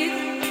breathe.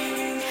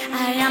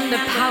 I am the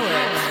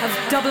power of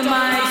double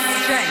my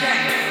strength.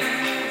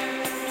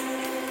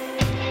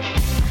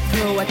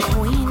 Throw a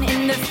coin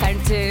in the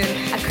fountain,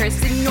 a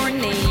curse in your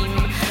name,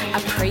 a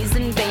praise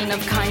in vain of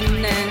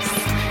kindness.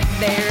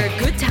 There are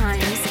good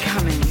times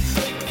coming.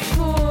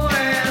 For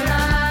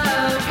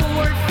love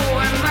or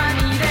for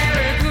money, there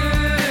are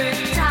good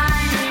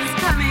times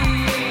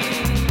coming.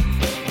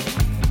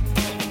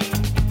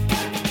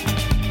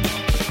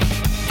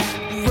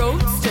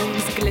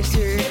 Roadstones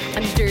glitter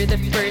under the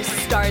first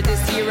star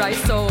this year I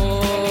saw.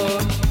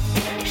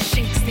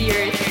 Shakes the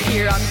earth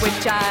here on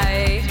which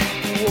I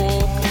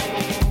walk.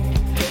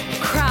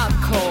 Crowd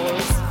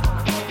calls,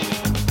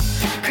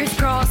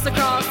 crisscross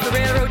across the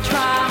railroad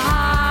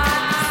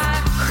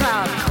track.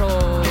 Crowd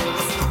calls,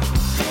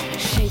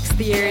 shakes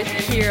the earth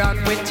here on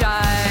which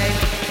I.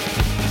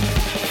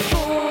 For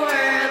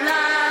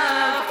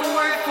love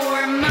or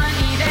for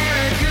money, there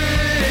are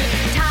good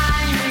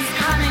times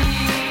coming.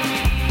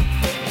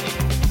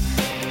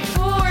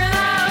 For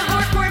love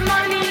or for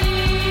money,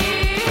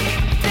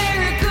 there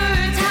are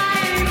good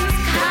times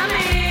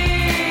coming.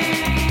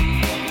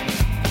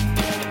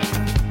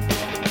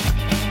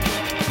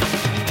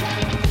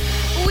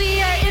 We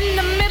are in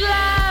the middle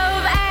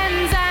of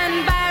ends and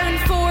bound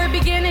for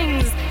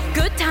beginnings.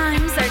 Good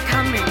times are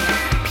coming.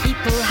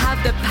 People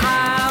have the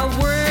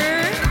power.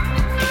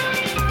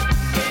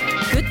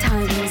 Good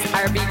times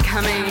are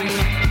becoming.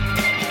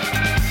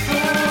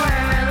 For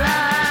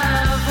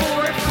love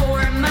or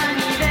for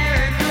money, there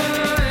are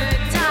good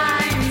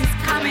times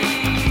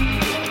coming.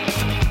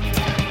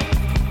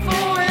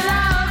 For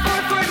love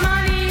or for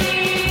money,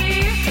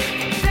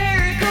 there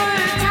are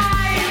good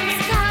times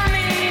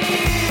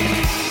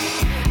coming.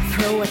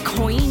 Throw a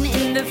coin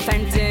in the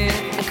fountain,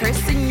 a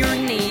curse in your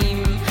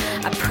name,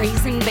 a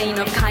praise in vain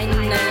of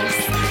kindness.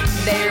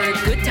 There are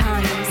good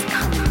times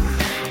coming.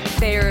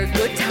 There are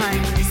good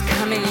times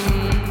coming.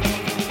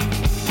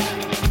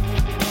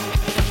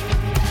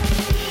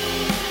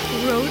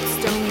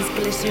 Roadstones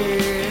glitter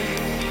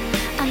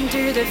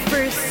under the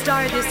first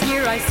star this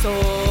year I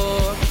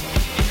saw.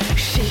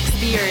 Shakes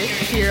the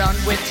earth here on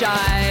which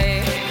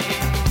I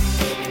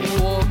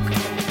walk.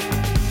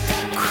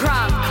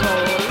 Crowd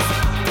calls,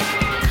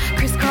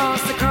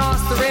 crisscross across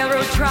the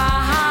railroad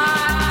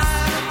tracks.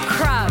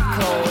 Crowd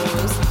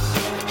calls,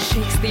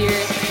 shakes the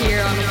earth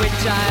here on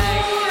which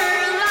I. For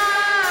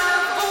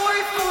love or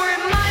for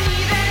money,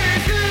 there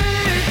are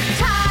good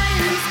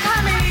times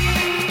coming.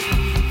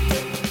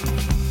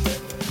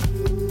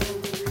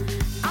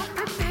 I'm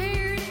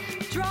prepared,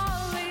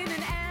 drawing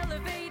an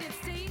elevated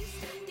state,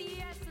 the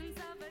essence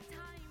of a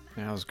time.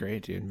 That was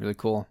great, dude. Really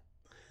cool.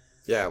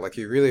 Yeah, like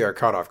you really are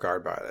caught off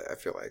guard by it, I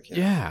feel like. you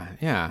know?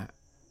 Yeah.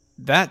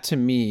 That to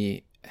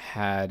me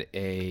had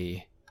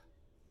a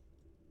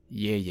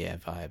yeah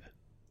vibe.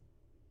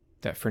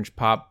 That French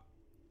pop,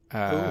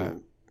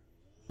 Ooh.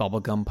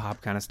 bubblegum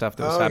pop kind of stuff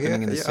that was Oh,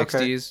 happening in the yeah,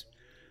 okay. 60s.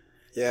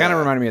 Yeah. Kind of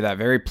reminded me of that.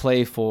 Very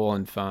playful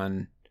and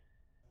fun.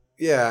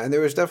 Yeah, and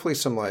there was definitely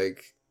some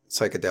like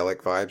psychedelic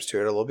vibes to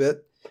it a little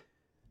bit.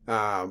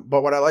 But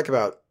what I like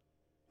about,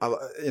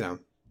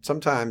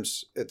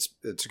 sometimes it's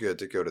good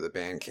to go to the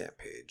Bandcamp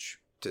page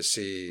to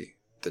see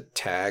the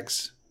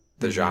tags,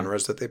 the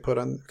genres that they put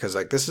on, because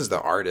like this is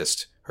the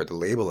artist or the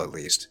label at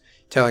least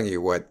telling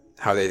you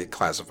how they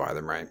classify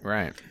them, right?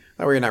 Right.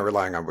 That way you're not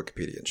relying on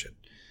Wikipedia and shit.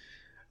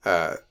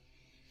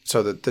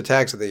 So the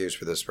tags that they use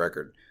for this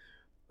record: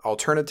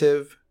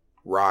 alternative,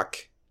 rock,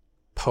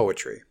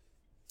 poetry.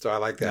 So I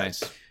like that.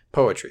 Nice.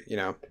 Poetry,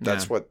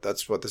 that's Yeah. what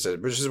this is,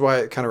 which is why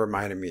it kind of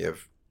reminded me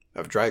of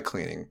dry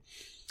cleaning.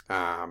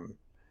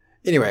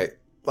 Anyway,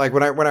 like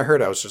when I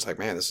heard it, I was just like,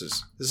 man, this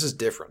is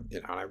different,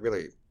 and I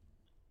really,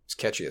 it's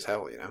catchy as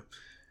hell, It's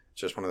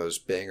just one of those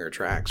banger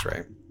tracks,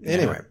 right?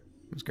 Anyway,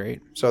 It was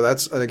great. so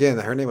that's, again,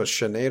 her name was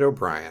Sinead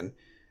O'Brien.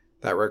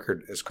 That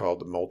record is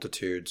called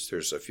Multitudes.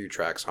 There's a few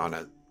tracks on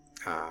it.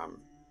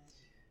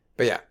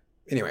 But yeah,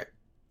 anyway,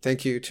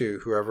 thank you to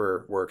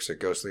whoever works at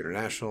Ghost Leader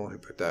National who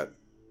put that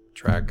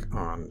track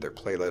on their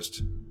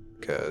playlist,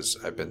 because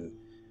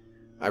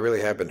I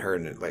really have been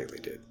hearing it lately,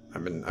 dude.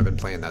 I've been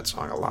playing that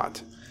song a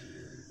lot.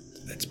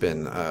 It's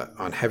been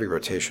on heavy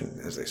rotation,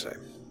 as they say.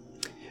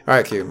 All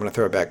right, Q, I'm going to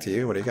throw it back to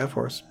you. What do you got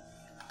for us?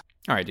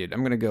 All right, dude. I'm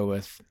going to go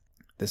with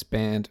this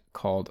band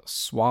called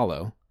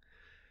Swallow.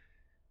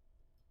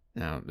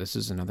 Now, this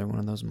is another one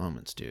of those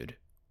moments, dude,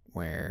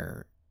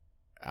 where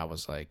I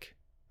was like,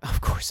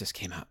 of course this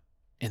came out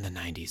in the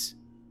 90s.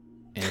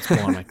 And it's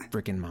blowing my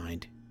freaking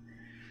mind.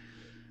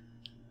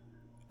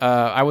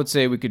 I would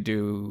say we could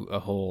do a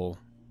whole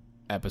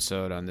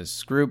episode on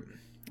this group.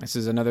 This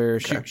is another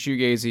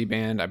shoegazy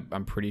band.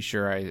 I'm pretty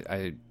sure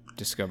I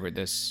discovered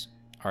this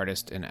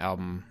artist and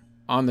album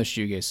on the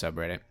shoegaze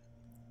subreddit.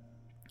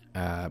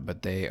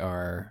 But they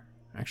are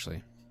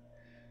actually,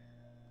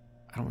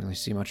 I don't really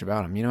see much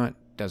about them. You know what?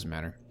 Doesn't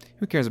matter.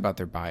 Who cares about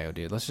their bio,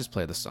 dude? Let's just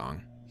play the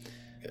song.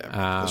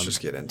 Yeah, let's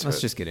just get into it.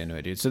 Let's just get into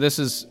it, dude. So this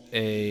is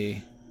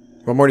a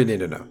What more do you need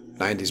to know?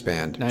 90s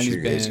band. 90s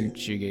shoegazy. band,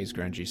 shoegaze,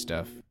 grungy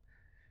stuff.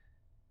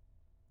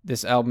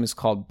 This album is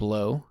called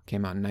Blow,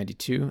 came out in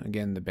 92.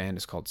 Again, the band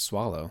is called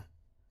Swallow.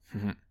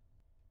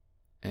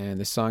 And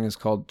this song is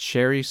called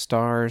Cherry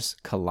Stars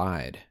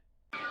Collide.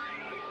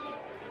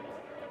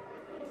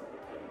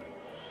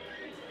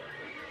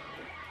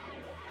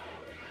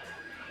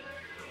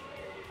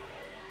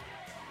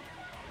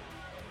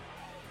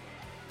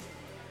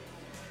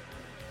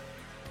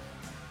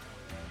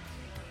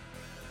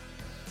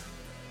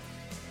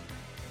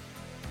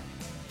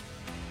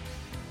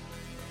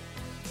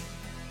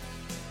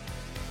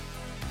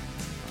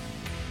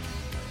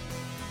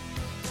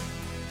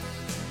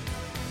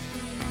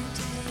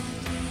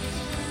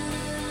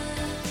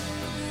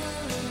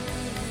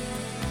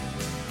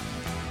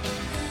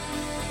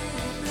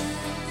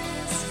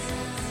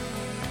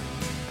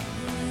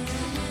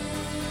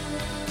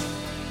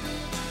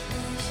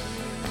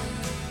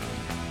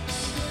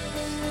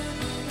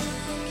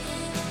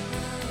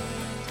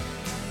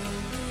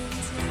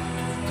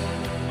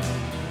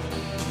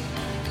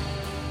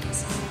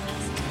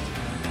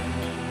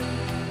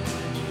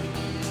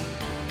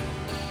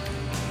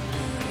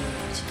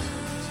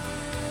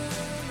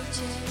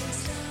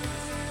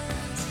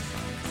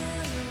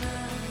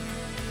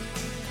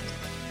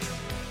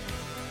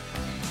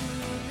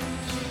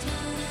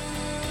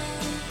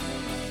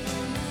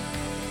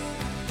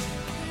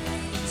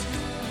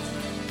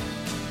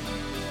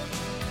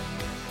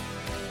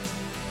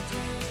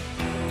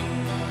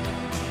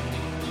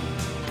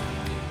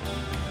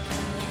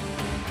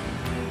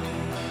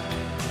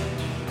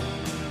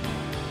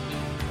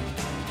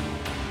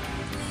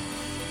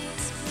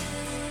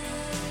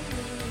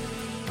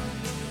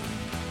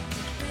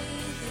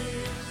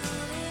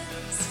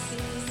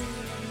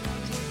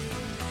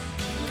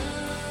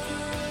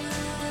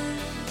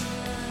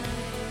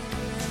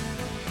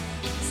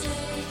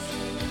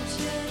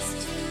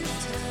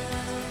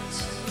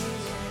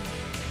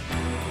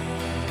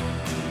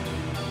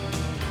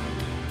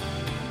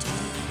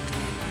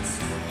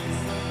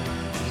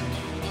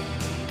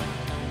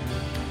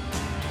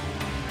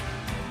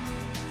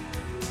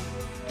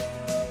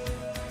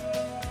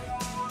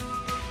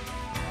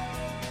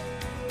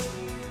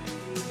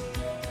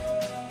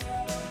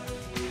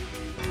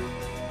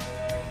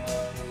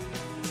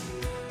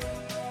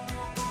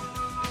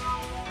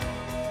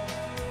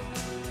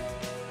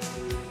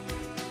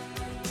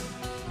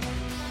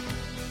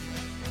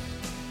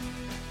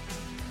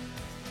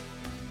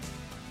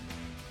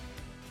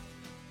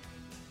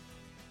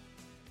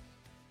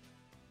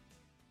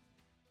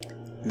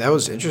 That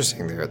was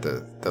interesting there at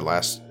the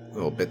last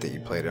little bit that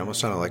you played. It almost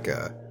sounded like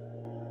a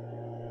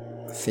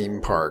theme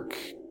park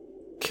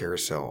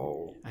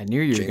carousel. I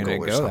knew you were jingle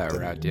going to or go that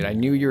something. route, dude. I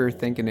knew you were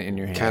thinking it in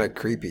your head. Kind of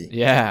creepy.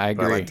 Yeah, I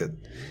But agree. I liked it.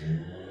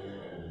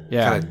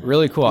 Yeah, kinda,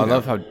 really cool. I you know,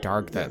 love how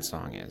dark that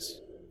song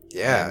is.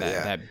 Yeah, And that,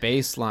 yeah. That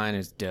bass line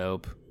is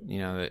dope. You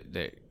know,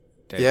 that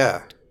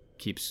Yeah.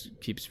 keeps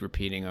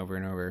repeating over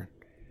and over.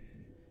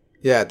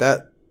 Yeah,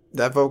 that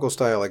vocal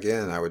style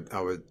again, I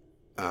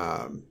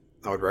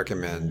would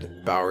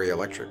recommend Bowery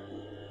Electric.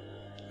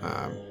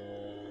 And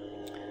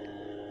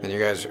you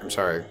guys, I'm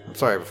sorry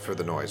for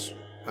the noise.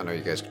 I know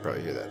you guys can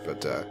probably hear that,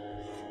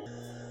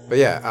 but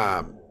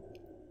yeah,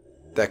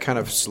 that kind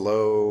of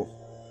slow,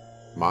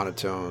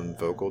 monotone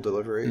vocal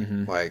delivery,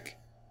 like,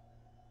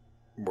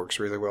 works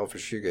really well for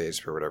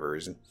shoegaze for whatever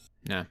reason.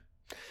 Yeah,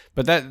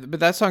 but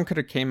that song could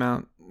have came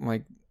out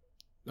like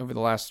over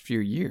the last few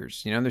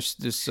years. You know,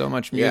 there's so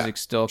much music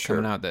still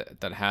coming out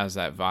that has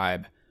that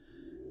vibe.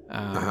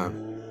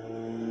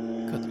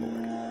 Good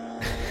lord.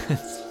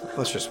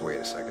 Let's just wait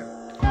a second.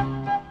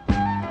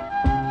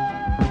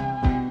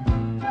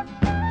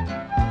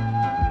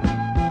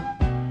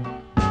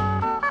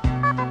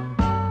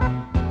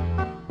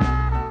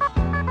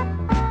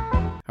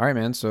 All right,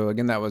 man. So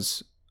again, that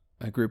was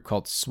a group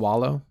called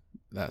Swallow.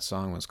 That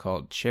song was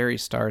called Cherry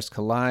Stars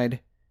Collide.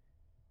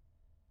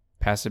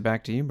 Pass it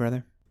back to you,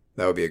 brother.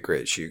 That would be a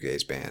great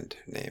shoegaze band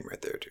name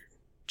right there, too.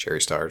 Cherry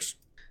Stars.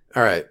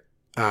 All right.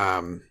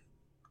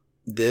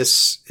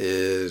 This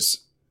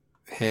is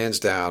hands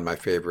down my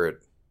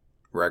favorite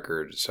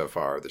record so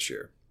far this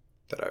year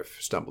that I've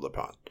stumbled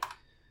upon.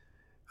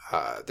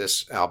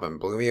 This album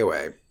blew me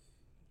away,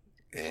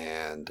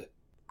 and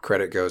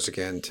credit goes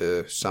again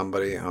to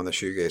somebody on the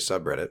shoegaze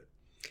subreddit.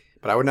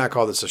 But I would not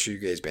call this a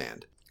shoegaze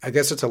band. I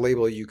guess it's a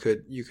label you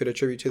could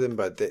attribute to them,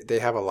 but they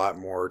have a lot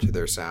more to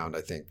their sound,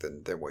 I think,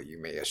 than what you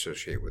may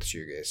associate with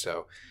shoegaze.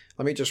 So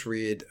let me just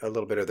read a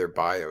little bit of their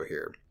bio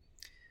here.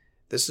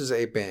 This is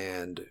a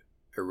band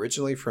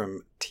originally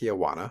from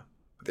Tijuana.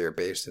 They're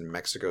based in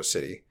Mexico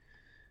City.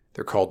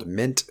 They're called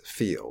Mint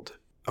Field.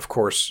 Of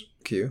course,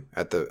 Q,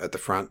 at the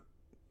front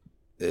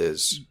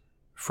is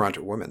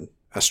front woman.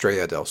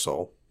 Estrella del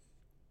Sol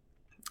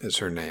is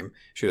her name.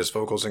 She does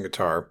vocals and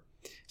guitar.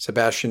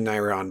 Sebastian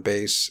Naira on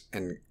bass,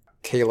 and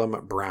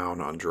Calum Brown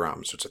on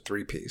drums. So it's a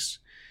three-piece.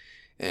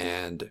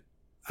 And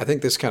I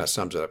think this kind of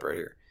sums it up right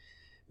here.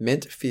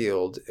 Mint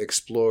Field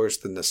explores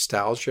the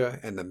nostalgia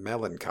and the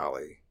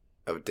melancholy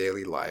of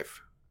daily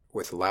life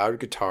with loud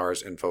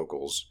guitars and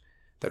vocals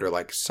that are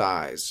like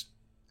sighs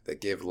that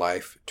give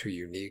life to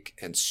unique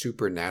and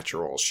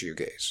supernatural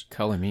shoegaze.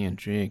 Color me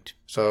intrigued.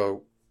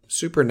 So,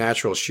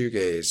 supernatural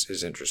shoegaze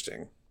is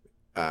interesting.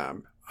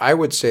 I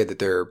would say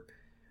that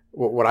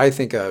what I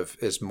think of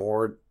is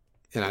more,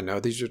 and I know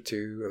these are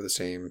two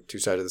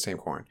sides of the same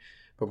coin,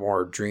 but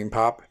more dream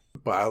pop.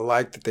 But I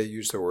like that they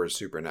use the word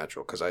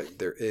supernatural because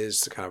there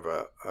is kind of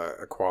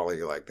a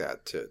quality like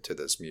that to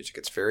this music.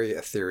 It's very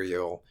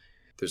ethereal.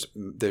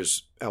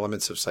 There's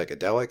elements of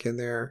psychedelic in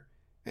there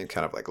and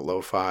kind of like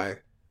lo-fi.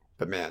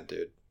 But man,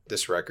 dude,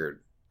 this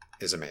record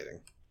is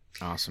amazing.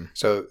 Awesome.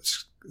 So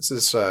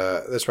this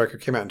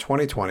record came out in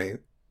 2020.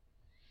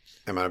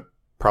 I'm gonna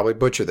probably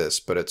butcher this,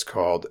 but it's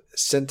called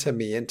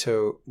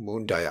Sentimiento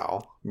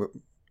Mundial.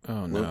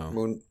 Oh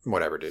no.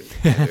 Whatever, dude.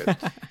 Can't do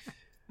it.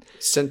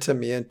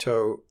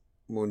 Sentimiento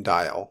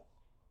Mundial.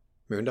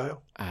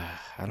 Mundial? I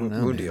don't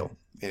know. Mundial.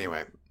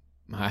 Anyway.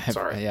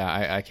 Sorry.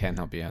 Yeah, I can't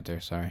help you out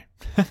there. Sorry.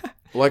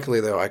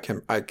 Luckily, though, I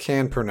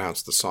can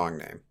pronounce the song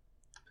name.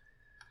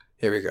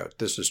 Here we go.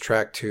 This is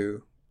track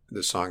 2.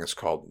 The song is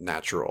called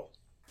Natural.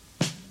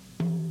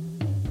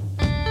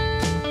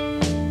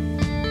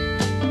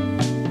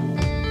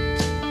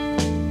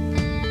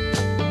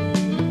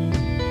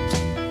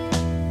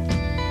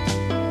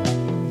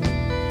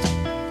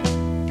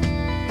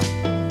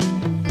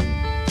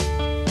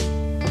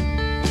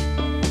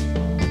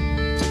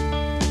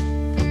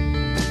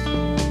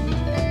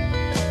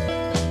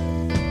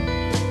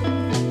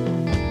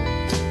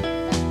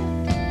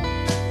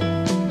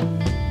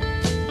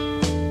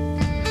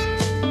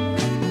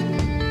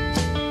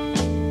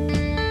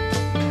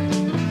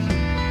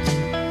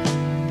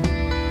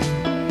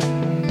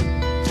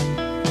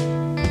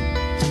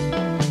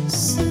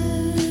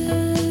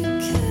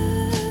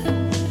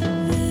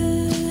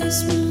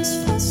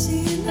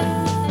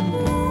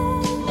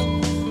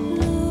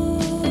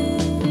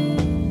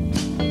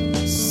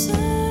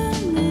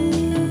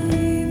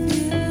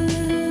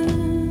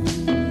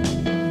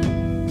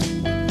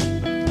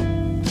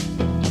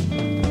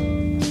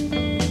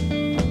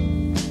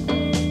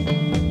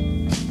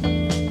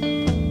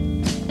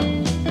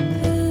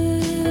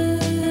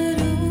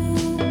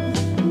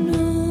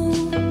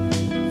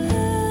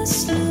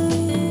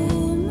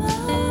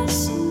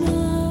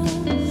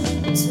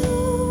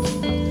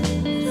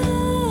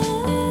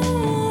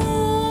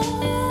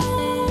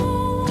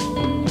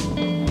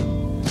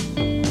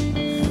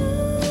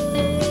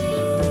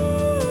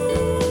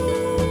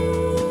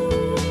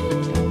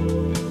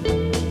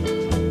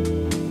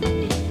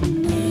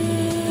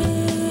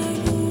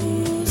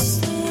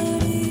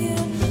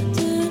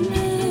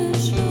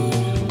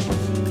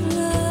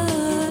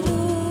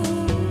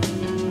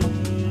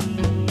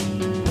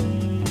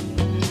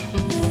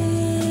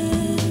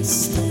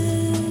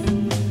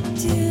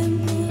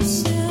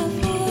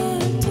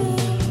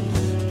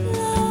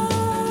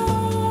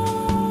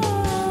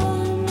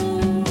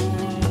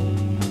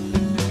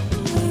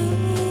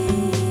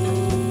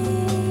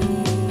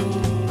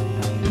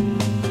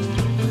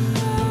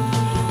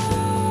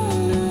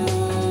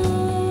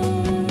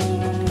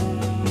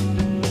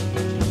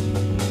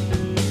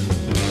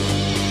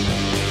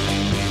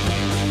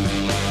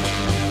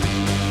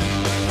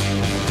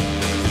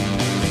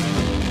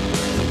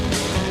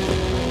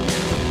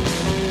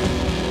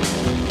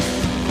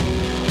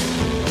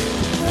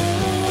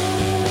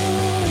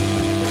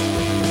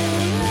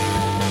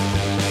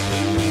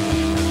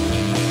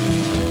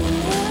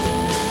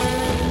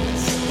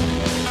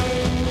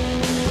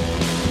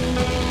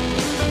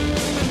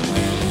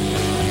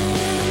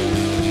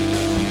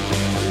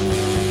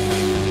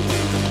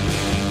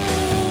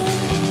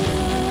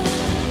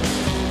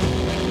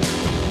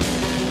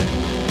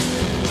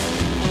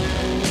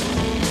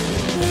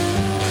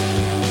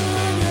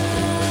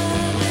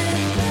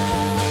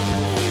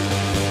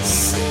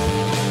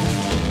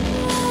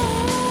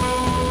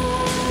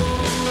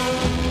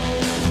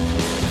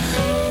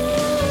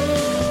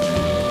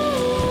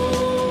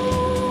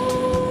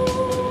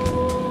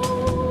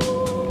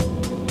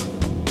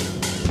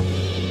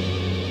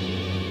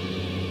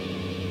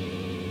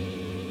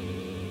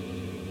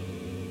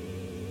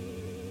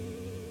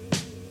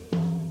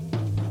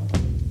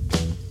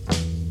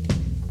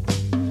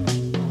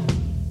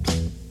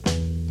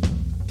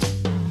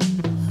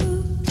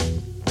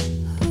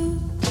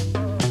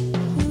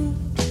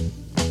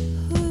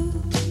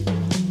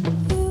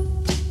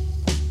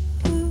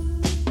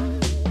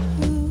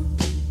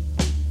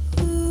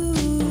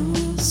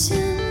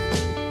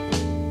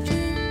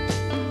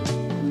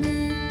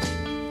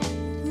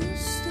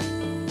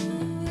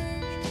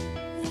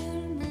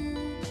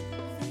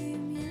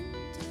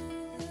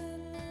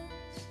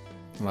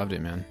 Loved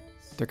it, man.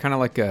 They're kind of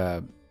like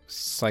a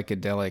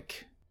psychedelic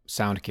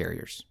sound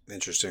carriers.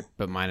 Interesting.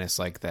 But minus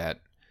like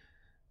that,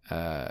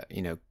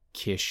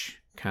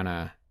 Kish kind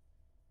of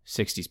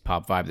 60s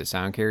pop vibe that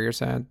sound carriers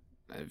had.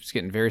 It's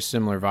getting very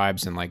similar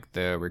vibes in like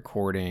the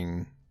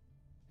recording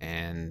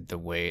and the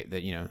way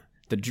that,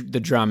 the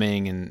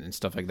drumming and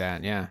stuff like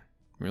that. Yeah,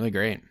 really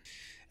great.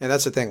 And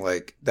that's the thing,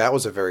 like that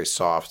was a very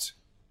soft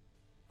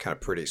kind of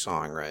pretty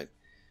song, right?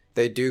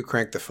 They do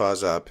crank the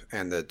fuzz up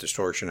and the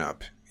distortion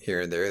up here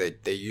and there.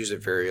 They use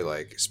it very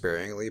like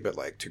sparingly, but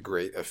like to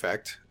great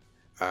effect.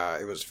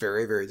 It was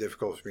very, very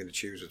difficult for me to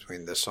choose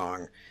between this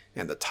song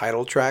and the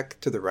title track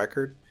to the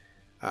record.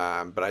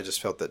 But I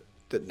just felt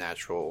that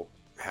Natural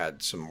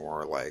had some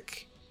more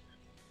like,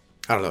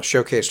 I don't know,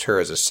 showcased her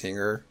as a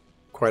singer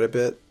quite a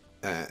bit.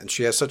 And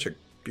she has such a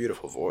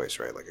beautiful voice,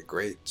 right? Like a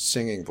great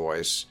singing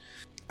voice.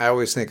 I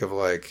always think of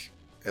like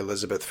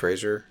Elizabeth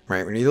Fraser,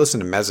 right? When you listen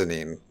to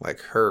Mezzanine, like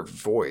her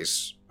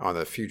voice on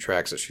the few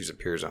tracks that she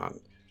appears on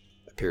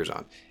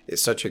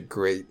is such a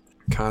great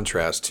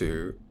contrast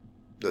to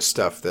the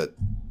stuff that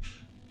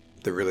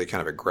the really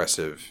kind of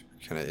aggressive,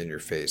 kind of in your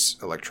face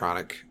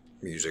electronic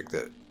music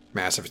that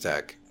Massive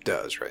Attack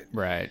does, right?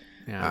 Right.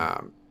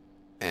 Yeah.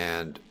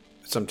 And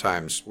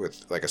sometimes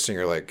with like a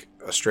singer like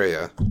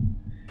Estrella,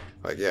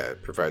 like, yeah,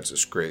 it provides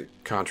this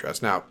great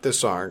contrast. Now, this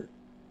song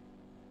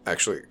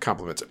actually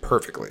complements it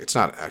perfectly. It's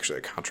not actually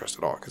a contrast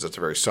at all because it's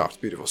a very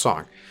soft, beautiful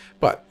song.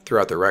 But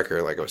throughout the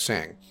record, like I was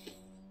saying,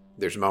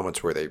 there's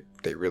moments where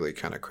they really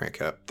kind of crank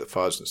up the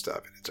fuzz and stuff.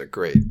 And it's a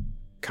great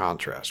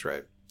contrast,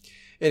 right?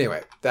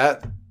 Anyway,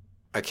 that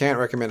I can't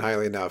recommend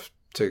highly enough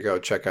to go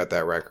check out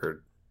that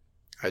record.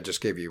 I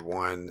just gave you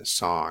one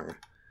song.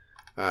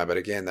 But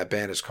again, that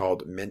band is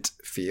called Mint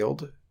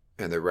Field,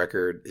 and the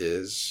record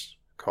is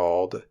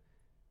called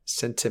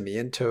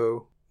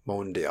Sentimiento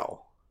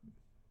Mundial.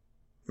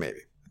 Maybe.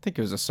 I think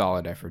it was a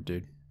solid effort,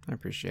 dude. I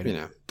appreciate it. You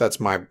know, that's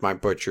my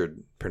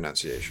butchered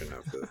pronunciation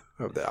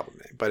of the album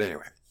name. But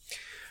anyway.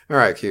 All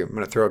right, Q, I'm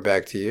going to throw it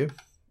back to you.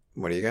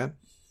 What do you got?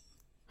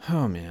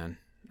 Oh, man.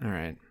 All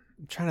right.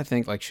 I'm trying to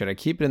think, like, should I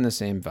keep it in the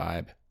same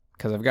vibe?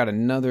 Because I've got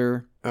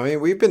another... I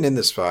mean, we've been in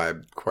this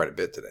vibe quite a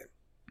bit today.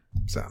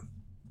 So...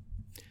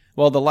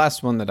 Well, the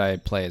last one that I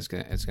play is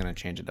gonna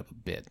change it up a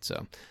bit.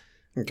 So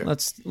okay.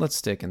 let's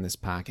stick in this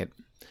pocket.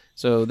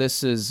 So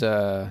this is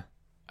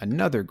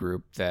another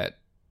group that,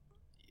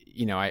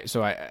 you know, I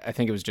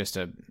think it was just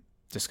a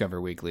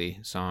Discover Weekly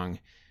song,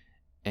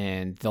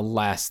 and the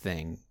last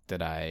thing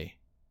that I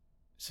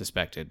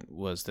suspected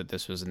was that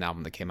this was an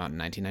album that came out in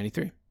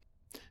 1993.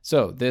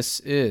 So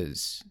this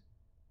is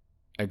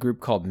a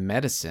group called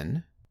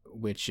Medicine,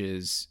 which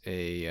is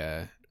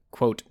a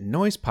quote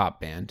noise pop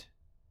band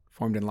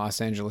formed in Los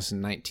Angeles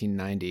in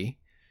 1990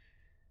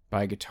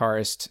 by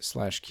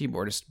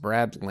guitarist/keyboardist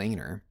Brad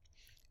Laner.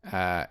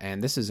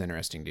 And this is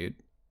interesting, dude.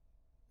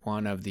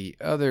 One of the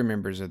other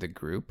members of the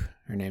group,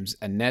 her name's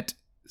Annette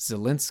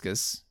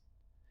Zelinskas,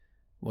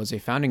 was a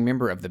founding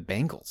member of the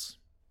Bangles.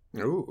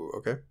 Ooh,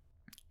 okay.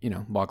 You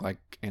know, walk like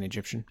an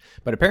Egyptian.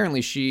 But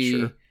apparently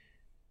she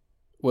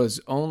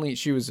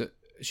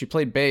she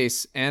played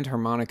bass and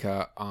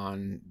harmonica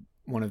on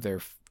one of their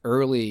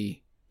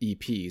early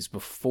EPs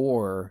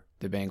before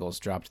the Bangles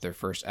dropped their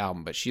first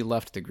album, but she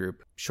left the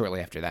group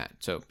shortly after that.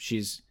 So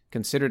she's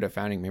considered a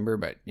founding member,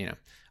 but you know,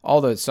 all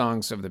the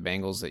songs of the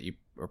Bangles that you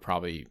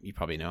probably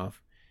know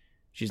of,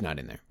 she's not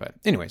in there. But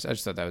anyways, I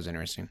just thought that was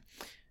interesting.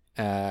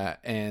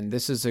 And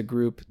this is a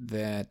group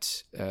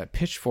that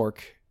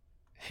Pitchfork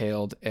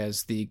hailed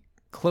as the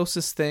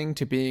closest thing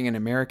to being an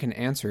American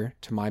answer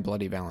to My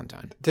Bloody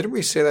Valentine. Didn't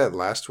we say that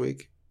last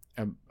week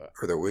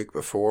or the week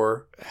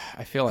before?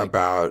 I feel like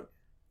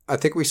I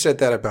think we said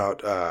that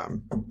about,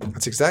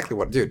 that's exactly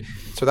what, dude.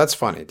 So that's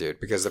funny, dude,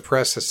 because the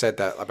press has said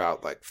that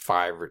about like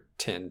 5 or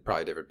 10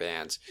 probably different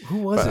bands. Who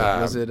was it?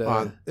 Was it?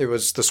 It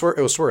was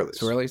Swirlies.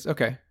 Swirlies?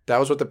 Okay. That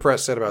was what the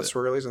press said about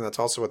Swirlies, and that's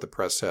also what the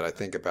press said, I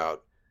think,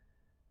 about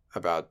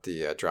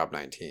the Drop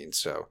 19.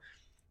 So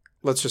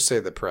let's just say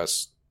the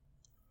press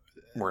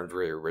weren't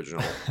very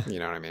original. You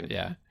know what I mean?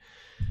 Yeah.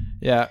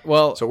 Yeah.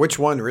 Well, so which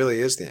one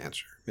really is the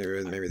answer?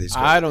 Maybe these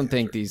guys I don't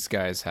think these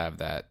guys have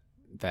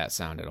that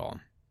sound at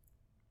all.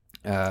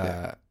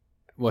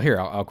 Well, here,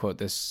 I'll quote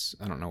this.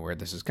 I don't know where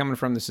this is coming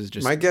from. This is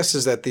just... My guess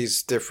is that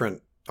these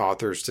different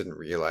authors didn't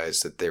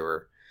realize that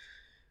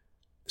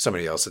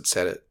somebody else had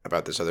said it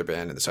about this other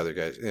band and this other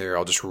guy. They're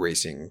all just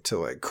racing to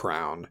like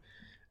crown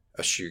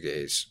a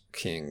shoegaze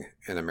king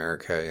in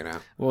America, you know?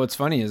 Well, what's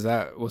funny is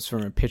that was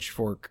from a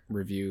Pitchfork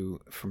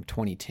review from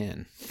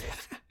 2010.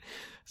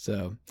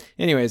 So,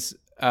 anyways,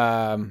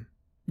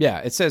 yeah,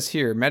 it says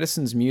here,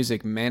 Medicine's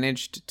music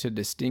managed to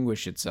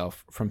distinguish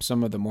itself from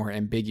some of the more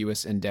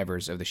ambiguous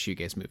endeavors of the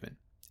shoegaze movement.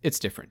 It's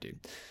different, dude.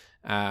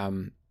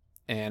 And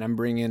I'm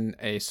bringing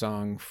a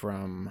song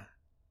from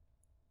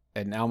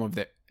an album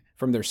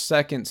from their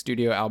second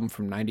studio album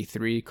from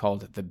 '93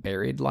 called The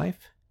Buried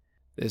Life.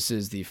 This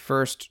is the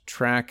first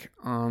track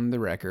on the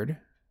record.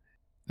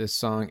 This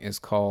song is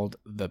called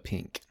The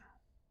Pink.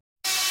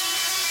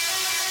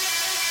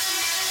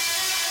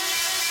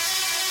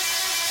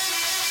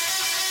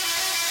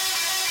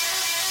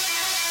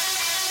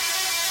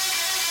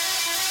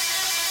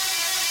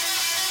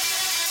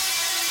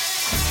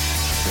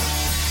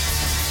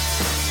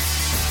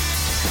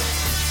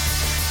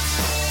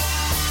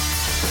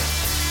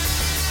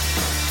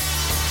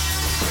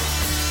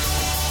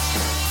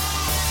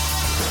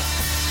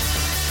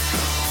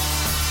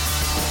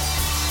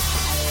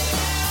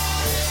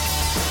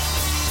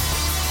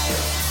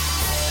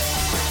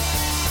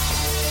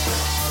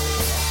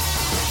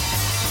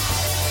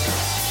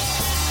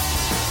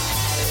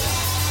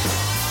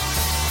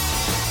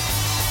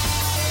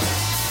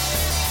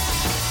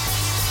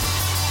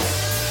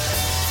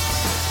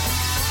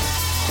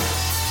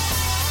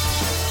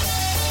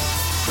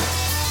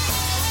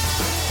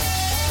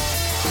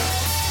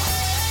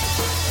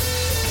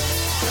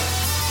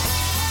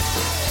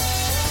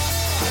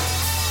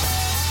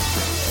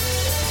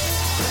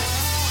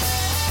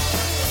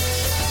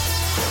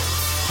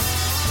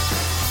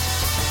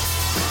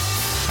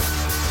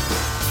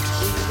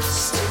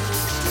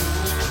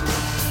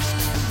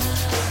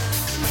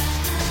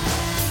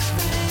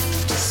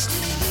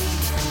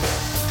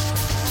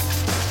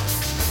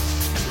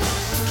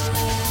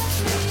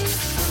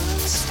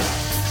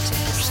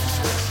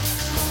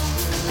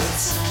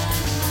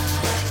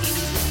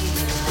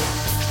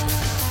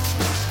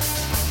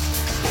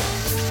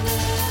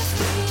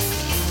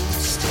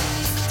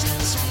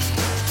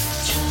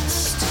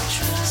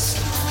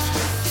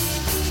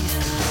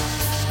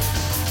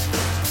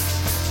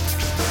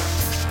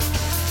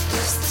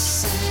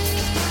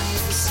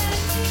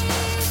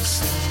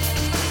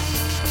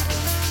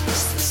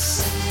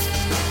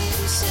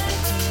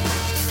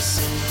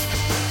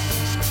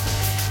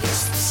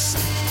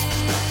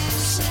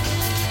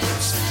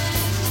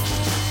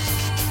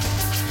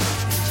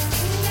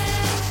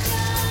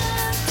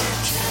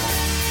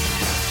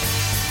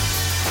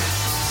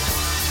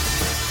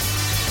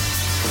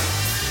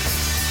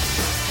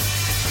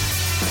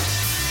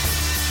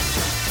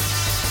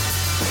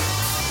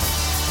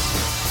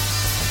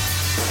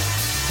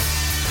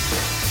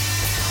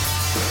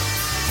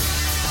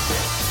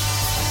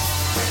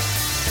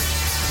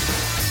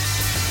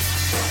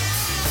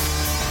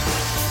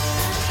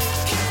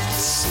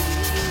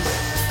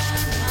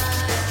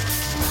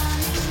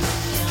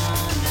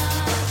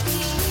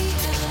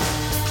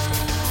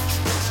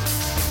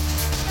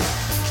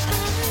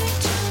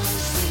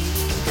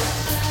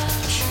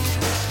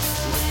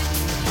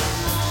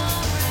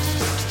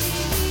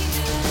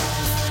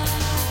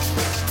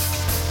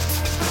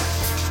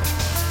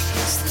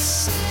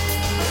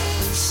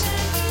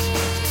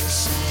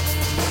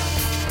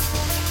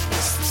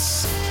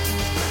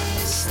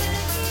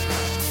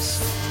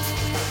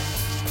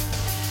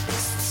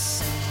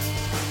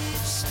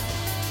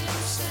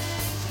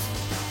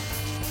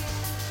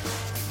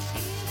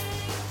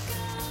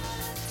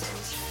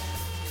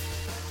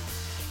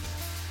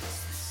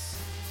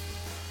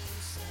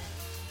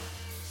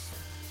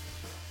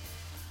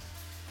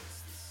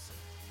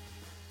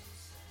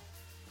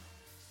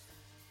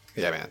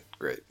 Yeah, man,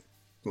 great,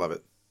 love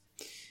it.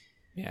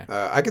 Yeah.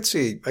 I could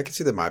see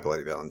the My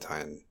Bloody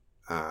Valentine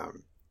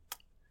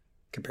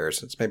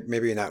comparisons.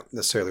 Maybe not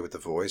necessarily with the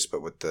voice,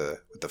 but with the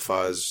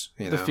fuzz.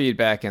 You The know,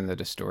 feedback and the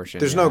distortion.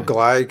 there's yeah. no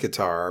glide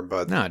guitar,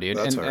 but No, dude.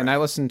 that's And, all and right. I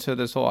listened to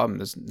this whole album.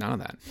 There's none of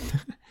that.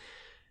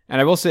 And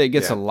I will say it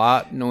gets Yeah. a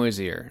lot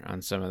noisier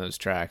on some of those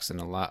tracks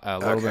and a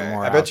little bit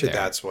more. I bet out you there.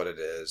 that's what it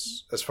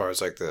is, as far as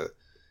like the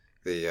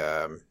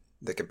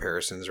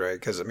comparisons, right?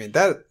 Because I mean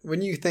that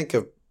when you think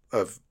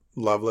of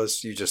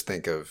Loveless, you just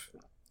think of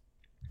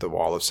the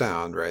wall of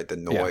sound, right? The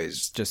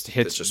noise, just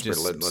hits, it's just just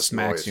relentless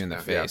smacks noise. you in the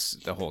Yeah. face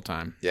the whole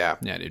time. Yeah,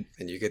 Yeah, dude.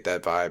 and you get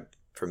that vibe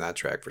from that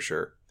track for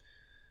sure,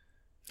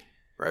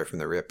 right from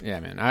the rip. Yeah,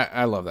 man.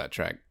 I love that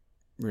track.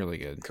 Really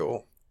good.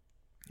 Cool.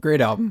 Great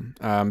album.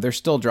 They're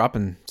still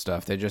dropping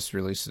stuff. They just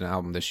released an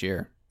album this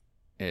year.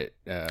 It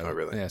Oh,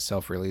 really? Yeah,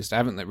 self-released. I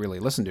haven't really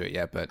listened to it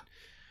yet, but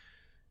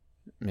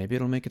maybe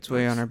it'll make its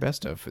way on our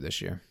best of for this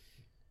year.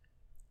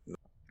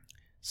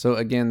 So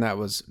again, that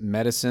was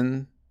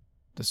Medicine.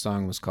 The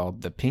song was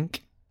called The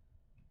Pink.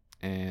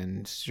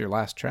 And it's your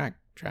last track,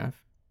 Trav.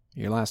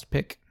 Your last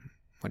pick.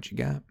 What you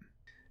got?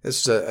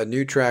 This is a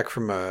new track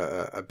from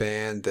a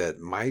band that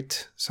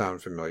might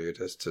sound familiar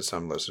to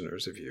some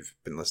listeners if you've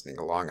been listening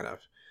long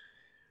enough.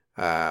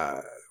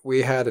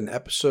 We had an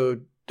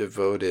episode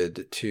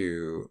devoted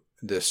to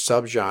this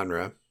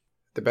subgenre.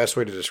 The best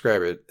way to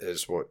describe it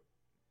is what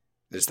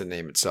is the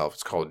name itself.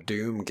 It's called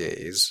doom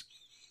gaze.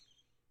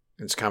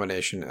 It's a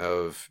combination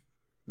of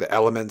the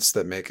elements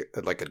that make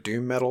like a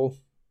doom metal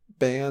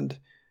band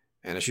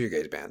and a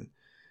shoegaze band.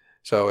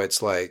 So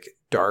it's like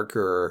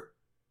darker,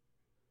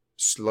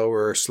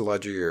 slower,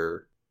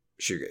 sludgier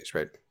shoegaze,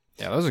 right?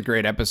 Yeah, that was a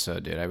great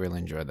episode, dude. I really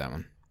enjoyed that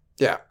one.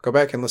 Yeah, go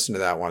back and listen to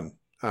that one.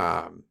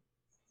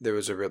 That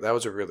was a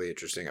really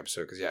interesting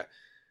episode because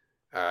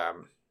I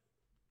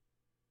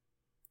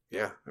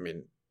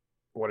mean,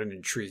 what an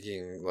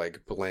intriguing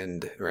like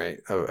blend, right,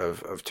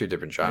 of two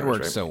different It genres. works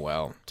right? so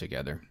well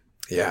together.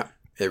 Yeah,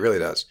 it really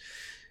does.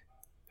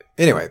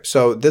 Anyway,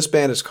 so this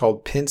band is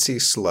called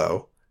Pincy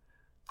Slow,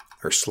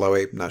 or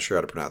Slowy. I'm not sure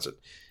how to pronounce it.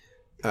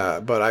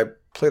 But I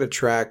played a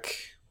track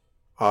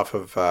off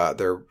of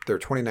their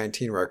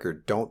 2019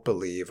 record, Don't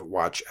Believe,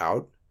 Watch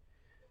Out.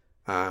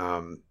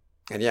 And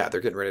yeah,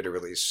 they're getting ready to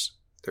release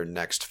their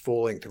next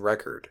full-length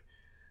record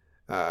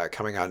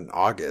coming out in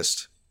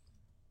August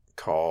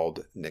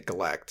called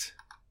Neglect.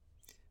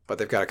 But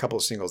they've got a couple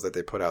of singles that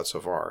they put out so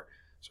far.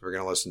 So we're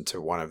going to listen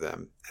to one of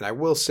them. And I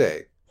will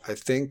say, I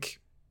think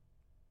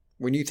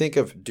when you think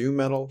of doom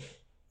metal,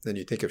 then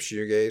you think of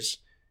shoegaze,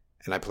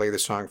 and I play the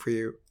song for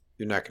you,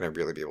 you're not going to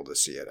really be able to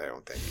see it, I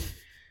don't think.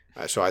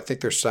 So I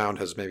think their sound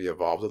has maybe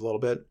evolved a little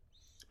bit.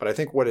 But I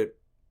think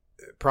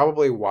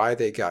probably why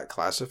they got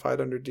classified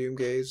under doom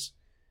gaze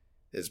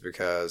is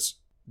because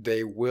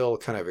they will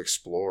kind of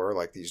explore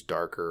like these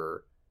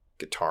darker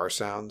guitar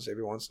sounds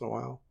every once in a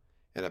while.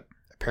 And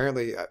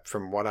apparently,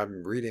 from what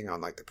I'm reading on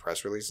like the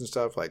press release and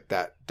stuff, like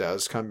that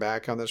does come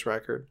back on this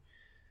record.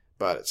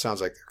 But it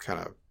sounds like they're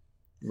kind of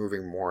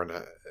moving more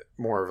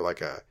of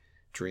like a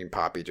dream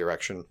poppy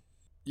direction.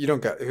 You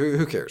don't got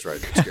who cares,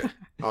 right? It's good.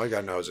 All you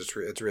gotta know is it's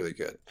really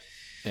good.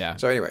 Yeah.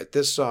 So anyway,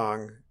 this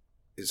song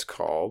is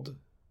called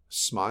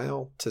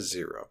 "Smile to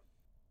Zero."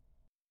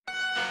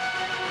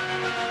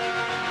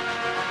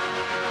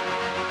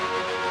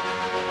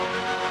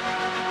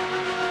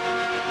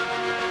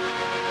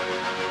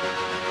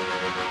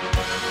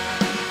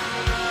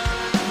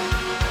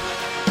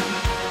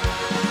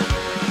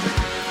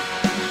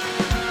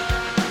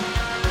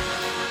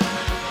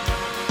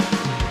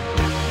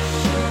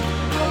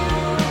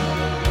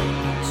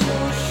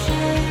 Your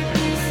shape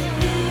is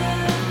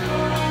here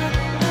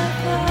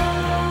forever.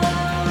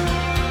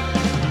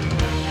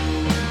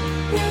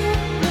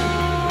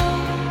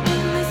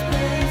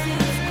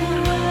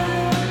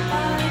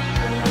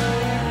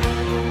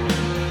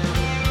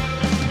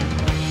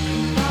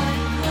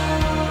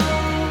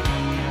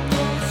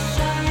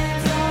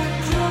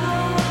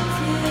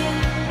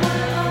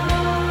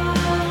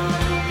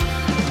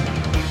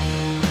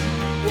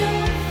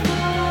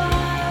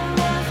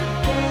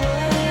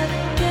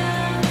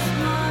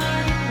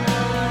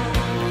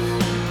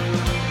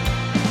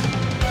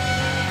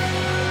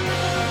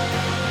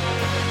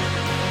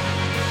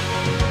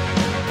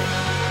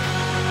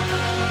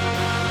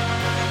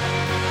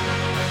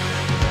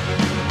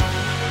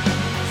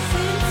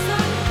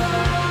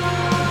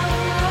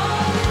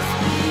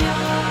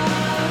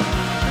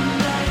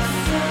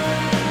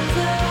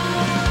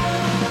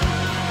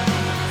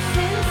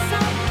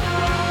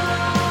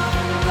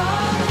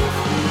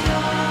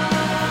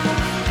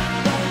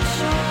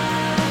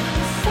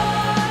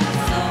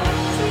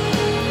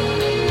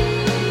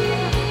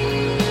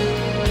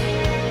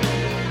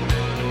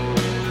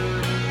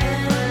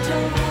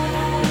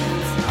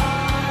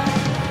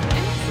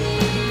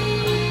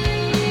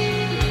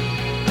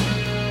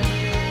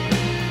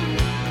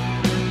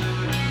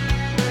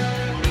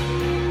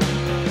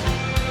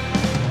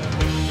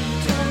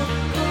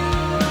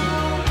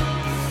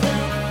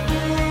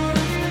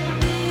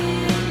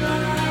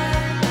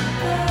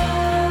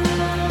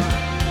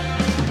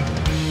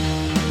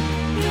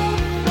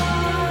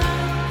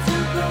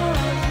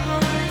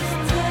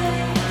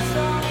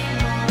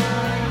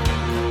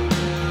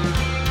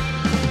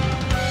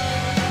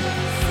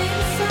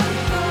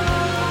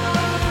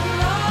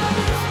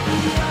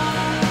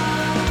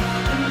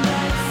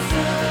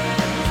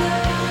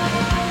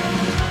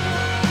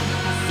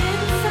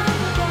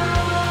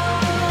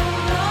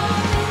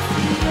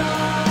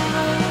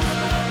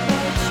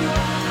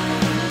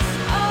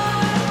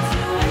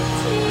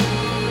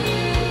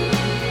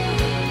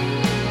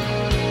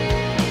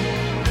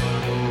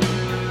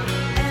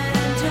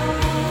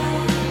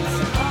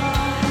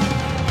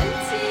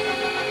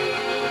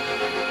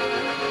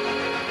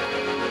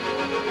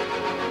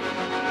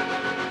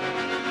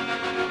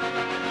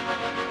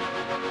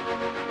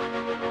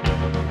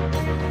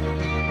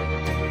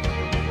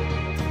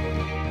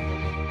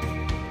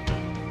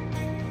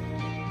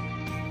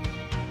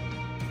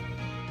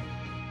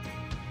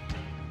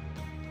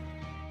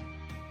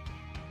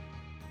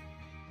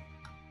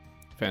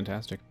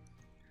 fantastic.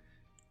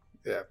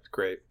 Yeah,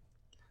 great.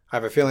 I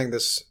have a feeling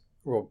this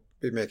will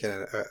be making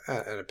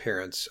an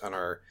appearance on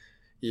our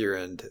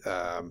year-end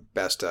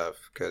best of,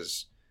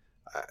 because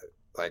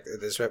like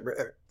this,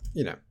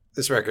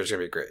 this record is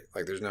gonna be great.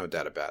 Like, there's no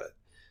doubt about it.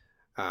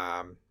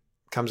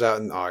 Comes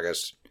out in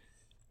August.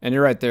 And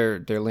you're right, they're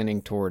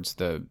leaning towards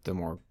the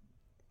more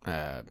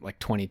like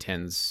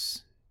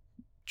 2010s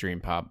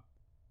dream pop,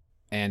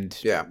 and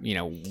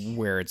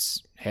where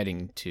it's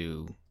heading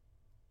to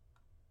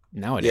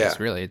nowadays. Yeah,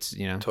 really, it's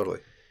totally.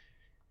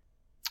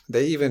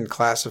 They even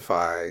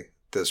classify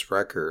this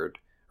record,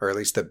 or at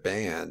least the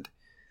band,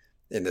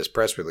 in this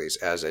press release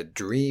as a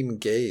dream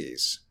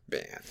gaze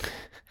band.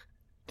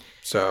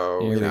 So,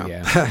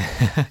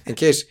 in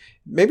case,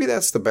 maybe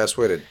that's the best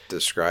way to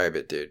describe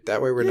it, dude.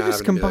 That way we're not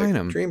just having to be combine like,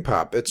 them. Dream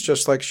pop. It's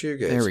just like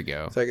shoegaze. There we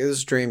go. It's like, this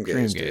is dream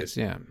gaze. Dream gaze,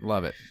 yeah,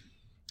 love it.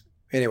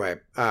 Anyway,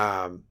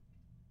 so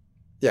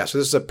this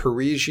is a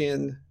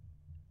Parisian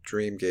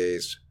dream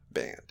gaze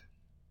band.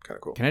 Kind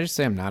of cool. Can I just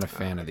say I'm not a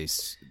fan of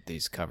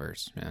these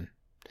covers, man?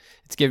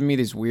 It's giving me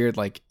these weird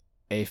like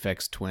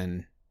Aphex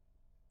Twin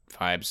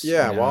vibes.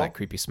 Yeah, well, that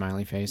creepy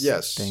smiley face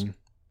thing.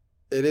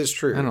 It is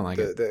true. I don't like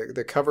it.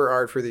 The cover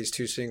art for these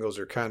two singles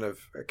are kind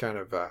of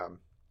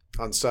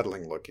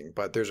unsettling looking,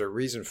 but there's a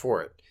reason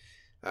for it.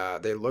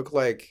 They look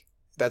like,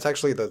 that's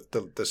actually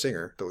the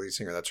singer, the lead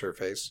singer. That's her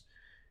face.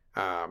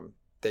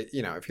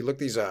 If you look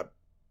these up,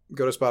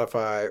 go to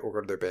Spotify or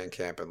go to their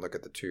Bandcamp and look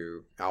at the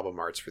two album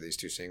arts for these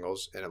two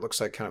singles, and it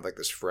looks like kind of like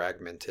this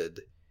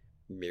fragmented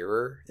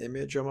mirror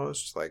image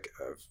almost, like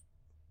of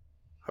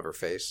her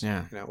face.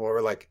 Yeah.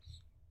 Or like,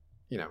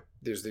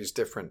 there's these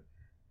different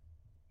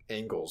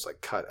angles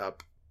like cut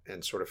up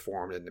and sort of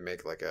formed into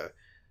make like a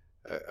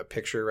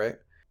picture, right?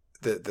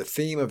 The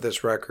theme of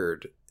this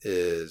record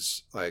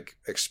is like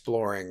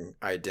exploring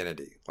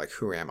identity, like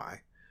who am I?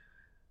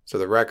 So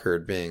the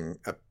record being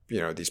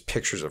these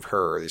pictures of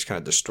her, these kind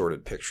of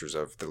distorted pictures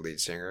of the lead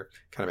singer,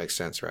 kind of makes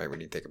sense, right?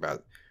 When you think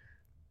about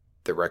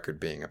the record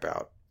being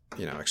about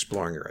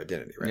exploring your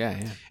identity, right?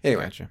 Yeah.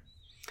 Anyway, gotcha.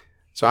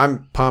 So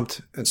I'm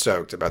pumped and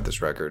stoked about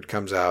this record.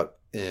 Comes out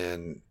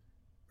in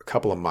a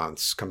couple of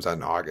months. Comes out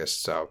in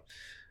August, so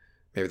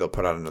maybe they'll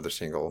put out another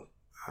single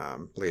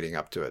leading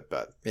up to it.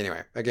 But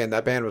anyway, again,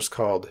 that band was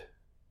called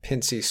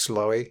Pincy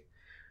Slowy.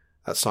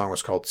 That song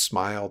was called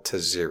Smile to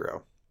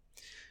Zero.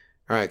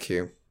 All right,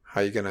 Q.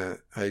 How you gonna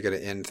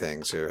end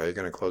things here? How you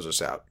gonna close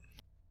us out?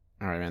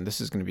 All right, man.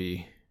 This is gonna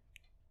be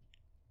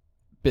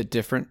a bit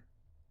different.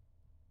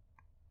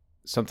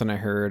 Something I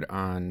heard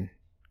on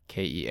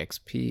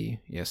KEXP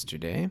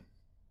yesterday.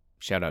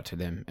 Shout out to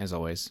them, as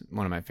always.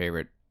 One of my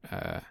favorite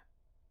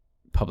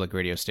public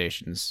radio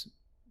stations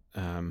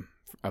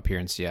up here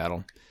in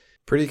Seattle.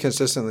 Pretty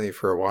consistently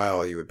for a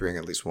while, you would bring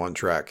at least one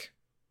track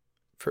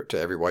to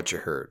every What You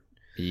Heard.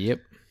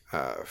 Yep.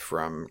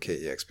 From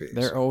KEXP.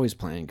 They're always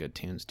playing good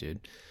tunes,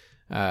 dude.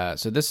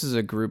 So this is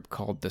a group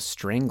called The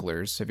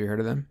Stranglers. Have you heard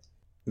of them?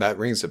 That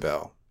rings a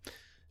bell.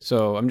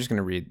 So I'm just going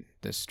to read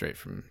this straight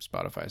from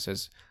Spotify. It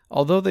says,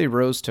 although they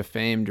rose to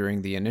fame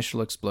during the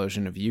initial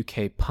explosion of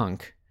UK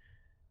punk,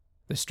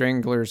 The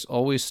Stranglers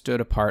always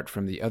stood apart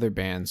from the other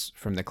bands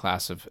from the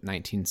class of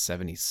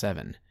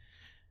 1977.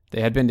 They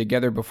had been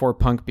together before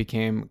punk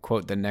became,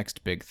 quote, the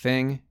next big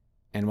thing,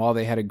 and while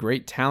they had a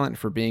great talent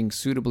for being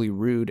suitably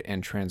rude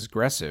and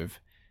transgressive,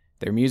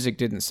 their music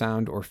didn't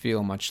sound or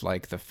feel much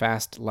like the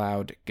fast,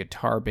 loud,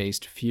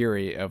 guitar-based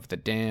fury of The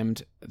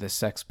Damned, the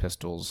Sex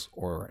Pistols,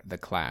 or The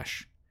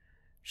Clash.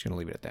 Just going to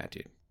leave it at that,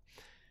 dude.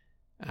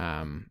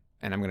 And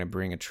I'm going to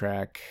bring a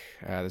track.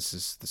 This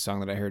is the song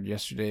that I heard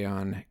yesterday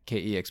on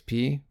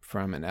KEXP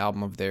from an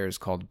album of theirs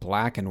called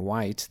Black and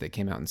White that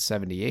came out in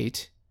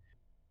 1978.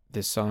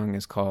 This song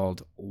is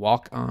called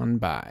Walk On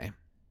By.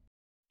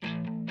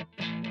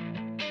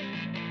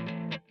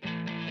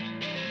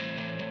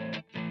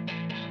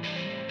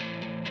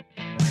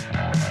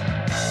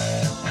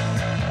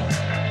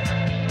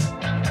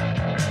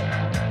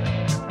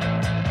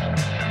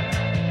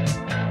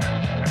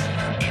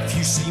 If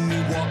you see me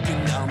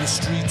walking down the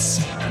streets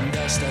and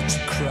I start to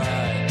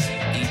cry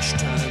each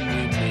time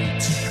we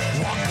meet,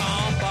 walk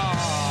on by.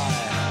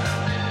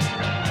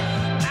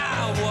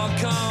 I'll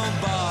walk on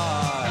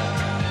by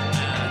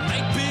and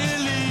make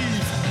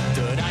believe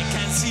that I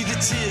can't see the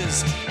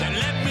tears that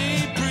let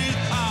me breathe.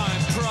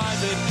 I'm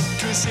private,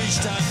 'cause each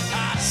time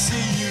I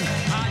see you,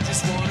 I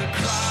just wanna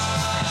cry.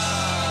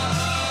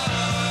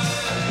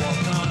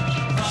 Walk on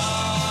by.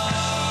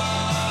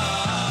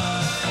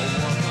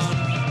 Walk on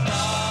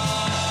by.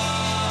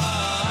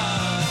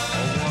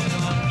 Walk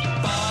on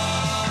by.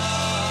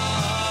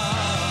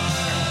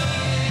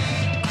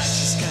 I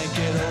just can't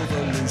get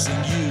over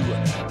losing you.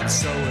 And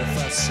so if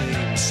I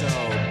seem so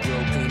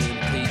broken in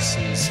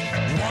pieces,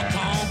 walk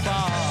on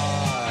by.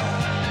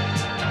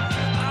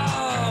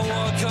 Oh,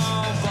 walk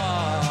on by.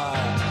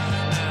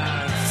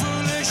 And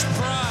foolish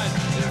pride,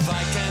 if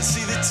I can't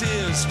see the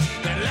tears,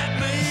 then let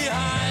me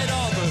hide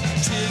all the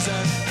tears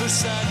and the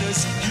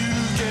sadness you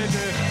give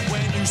me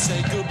when you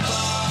say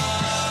goodbye.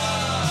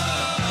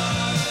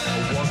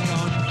 Walk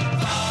on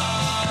by.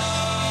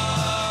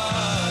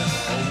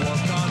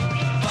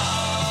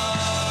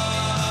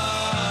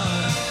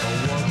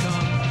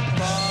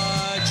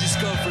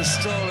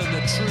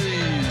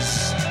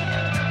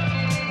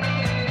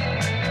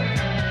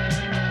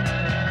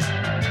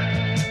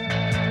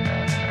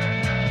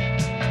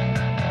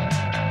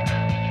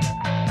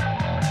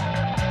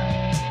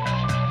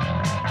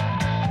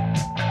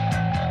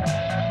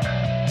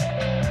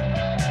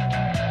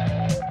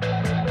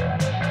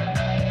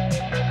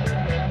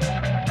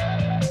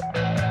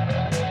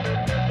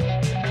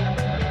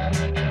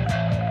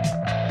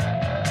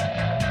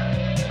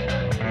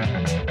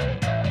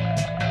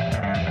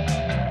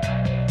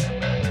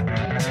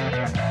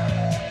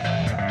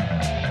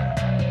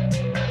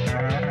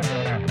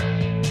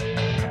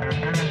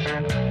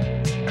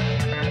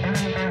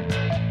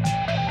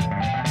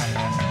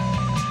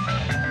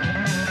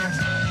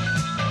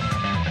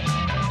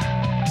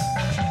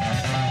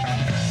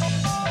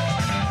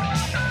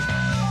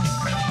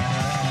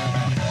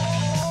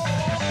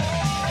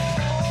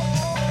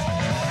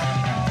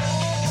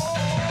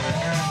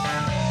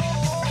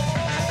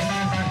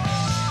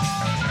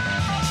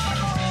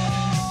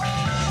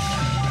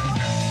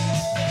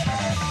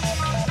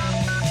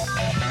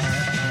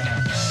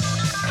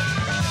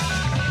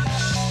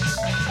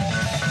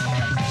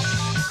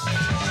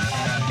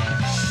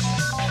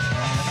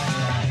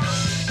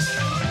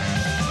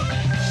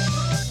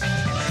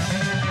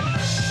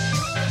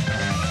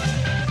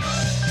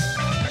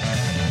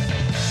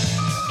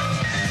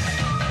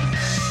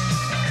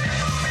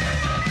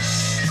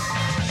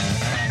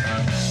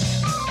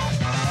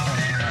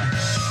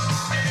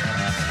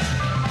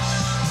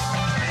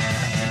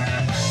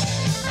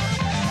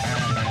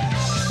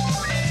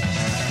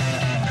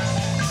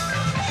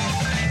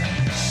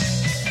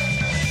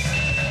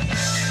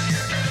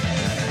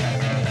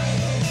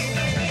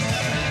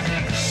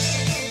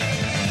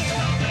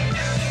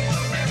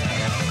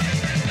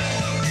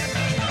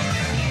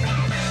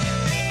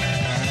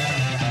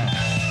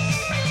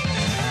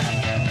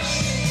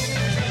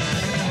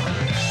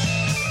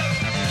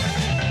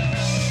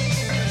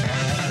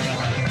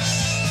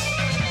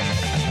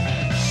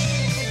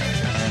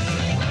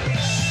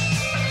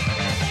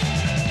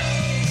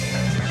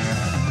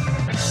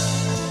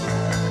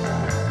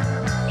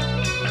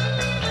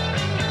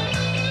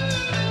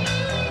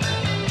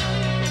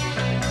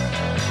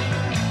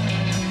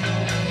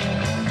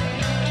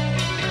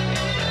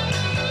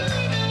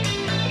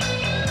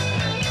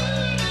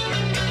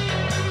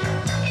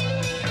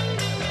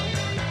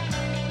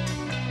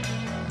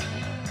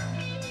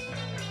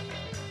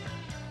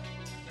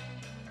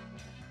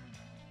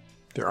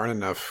 There aren't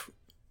enough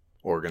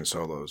organ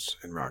solos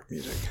in rock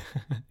music.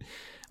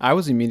 I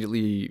was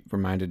immediately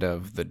reminded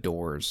of The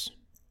Doors.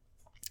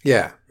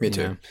 Yeah, me You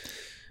too.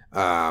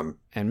 And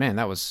man,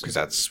 that was... Because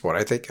that's what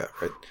I think of,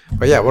 right?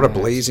 But yeah, what a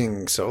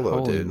blazing solo,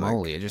 Holy dude.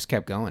 moly, it just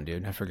kept going,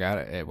 dude. I forgot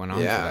it went on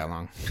for that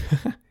long.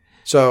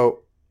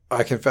 So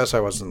I confess I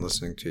wasn't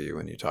listening to you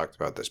when you talked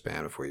about this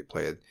band before you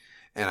played.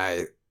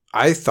 And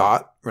I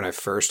thought when I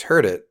first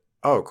heard it,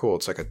 oh, cool,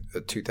 it's like a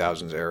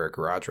 2000s era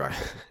garage rock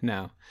band.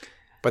 No.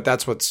 But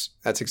that's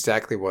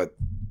exactly what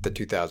the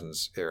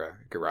 2000s era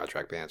garage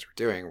rock bands were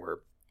doing. We're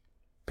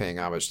paying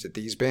homage to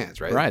these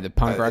bands, right? Right, the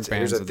punk rock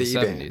bands of the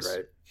 70s band,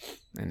 right?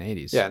 and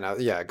 80s.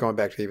 Yeah, going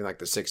back to even like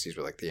the 60s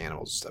with like the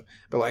Animals and stuff.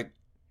 But like,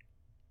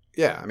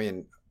 yeah, I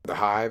mean, the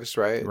Hives,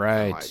 right?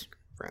 Right. And like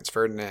Franz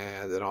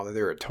Ferdinand and all that.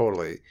 They were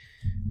totally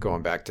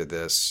going back to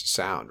this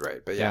sound,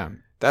 right? But yeah.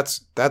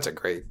 That's a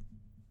great...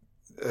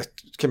 It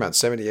came out in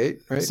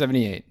 78, right?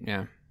 78,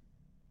 yeah.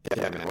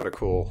 Yeah, man, what a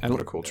cool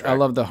track. I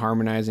love the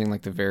harmonizing,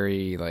 like the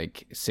very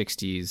like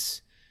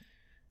 60s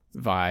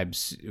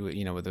vibes,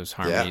 you know, with those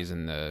harmonies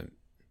and the,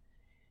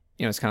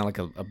 you know, it's kind of like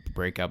a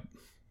breakup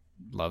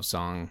love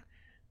song.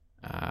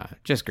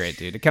 Just great,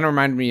 dude. It kind of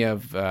reminded me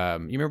of, you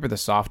remember the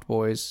Soft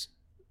Boys?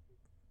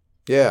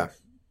 Yeah.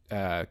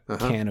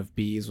 Can of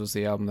Bees was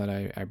the album that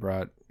I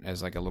brought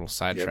as like a little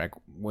sidetrack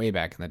way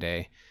back in the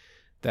day.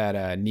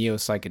 That neo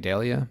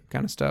psychedelia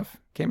kind of stuff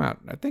came out,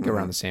 I think,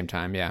 around the same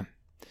time. Yeah,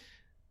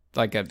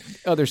 like a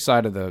other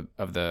side of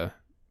the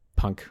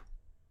punk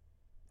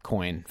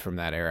coin from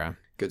that era.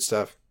 Good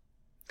stuff.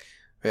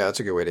 Yeah,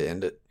 that's a good way to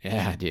end it.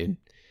 Yeah, dude.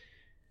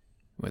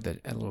 With a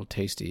little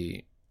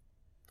tasty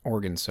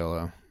organ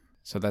solo.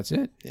 So that's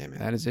it. Yeah, man.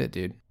 That is it,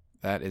 dude.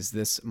 That is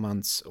this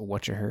month's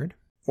Whatcha Heard.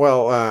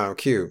 Well,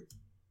 Q,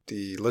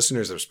 the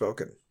listeners have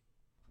spoken.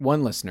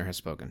 One listener has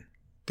spoken.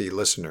 The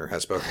listener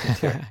has spoken.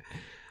 Yeah.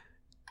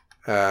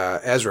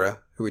 Ezra,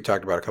 who we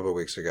talked about a couple of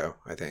weeks ago,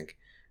 I think,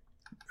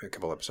 a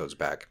couple episodes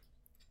back,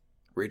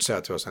 reached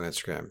out to us on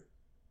Instagram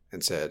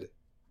and said,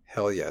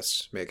 hell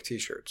yes, make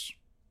t-shirts.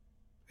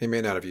 He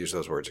may not have used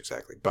those words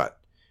exactly, but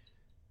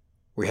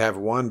we have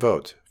one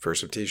vote for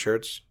some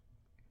t-shirts,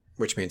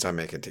 which means I'm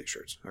making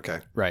t-shirts, okay?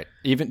 Right.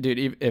 Even,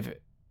 dude,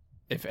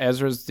 if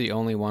Ezra's the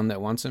only one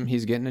that wants them,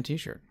 he's getting a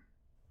t-shirt.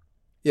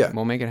 Yeah.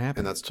 We'll make it happen.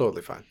 And that's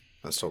totally fine.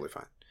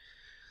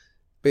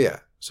 But yeah,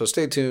 so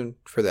stay tuned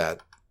for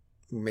that.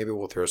 Maybe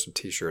we'll throw some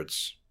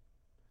t-shirts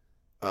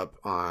up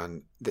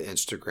on the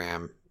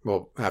Instagram.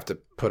 We'll have to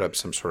put up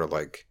some sort of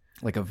like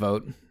a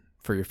vote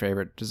for your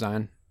favorite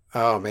design.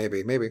 Oh,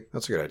 maybe.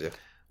 That's a good idea.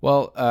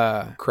 Well,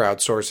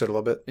 crowdsource it a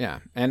little bit.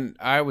 Yeah. And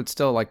I would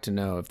still like to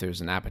know if there's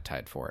an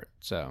appetite for it.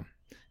 So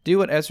do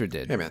what Ezra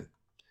did. Hey, man.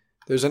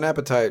 There's an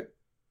appetite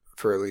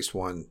for at least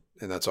one,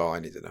 and that's all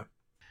I need to know.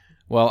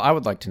 Well, I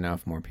would like to know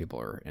if more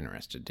people are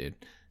interested, dude.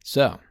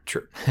 So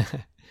true.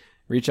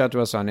 Reach out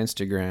to us on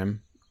Instagram.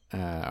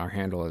 Our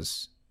handle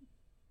is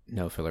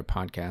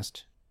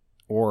NoFillerPodcast,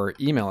 or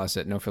email us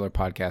at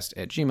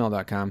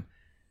nofillerpodcast@gmail.com.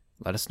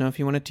 Let us know if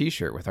you want a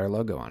t-shirt with our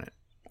logo on it.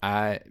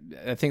 I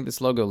think this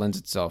logo lends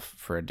itself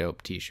for a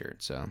dope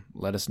t-shirt, so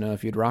let us know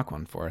if you'd rock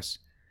one for us.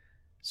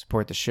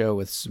 Support the show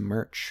with some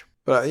merch.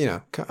 But you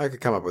know, I could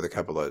come up with a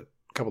couple of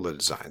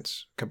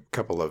designs,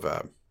 couple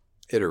of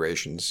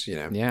iterations, you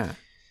know. Yeah.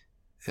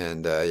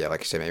 And yeah,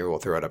 like I said, maybe we'll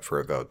throw it up for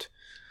a vote.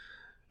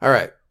 All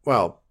right.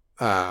 Well,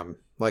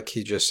 like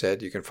he just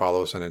said, you can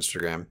follow us on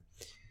Instagram.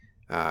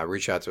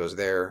 Reach out to us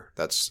there.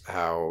 That's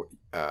how,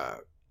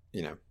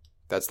 you know,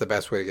 that's the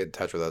best way to get in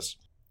touch with us.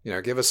 You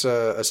know, give us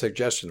a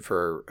suggestion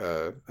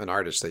for an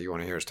artist that you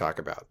want to hear us talk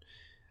about,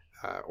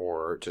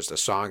 or just a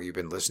song you've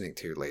been listening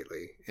to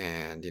lately,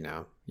 and you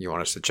know you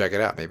want us to check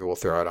it out. Maybe we'll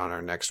throw it on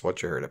our next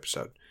What You Heard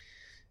episode.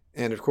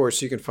 And of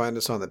course, you can find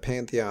us on the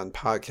Pantheon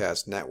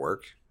Podcast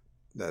Network.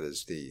 That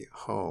is the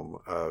home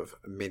of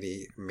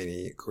many,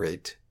 many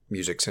great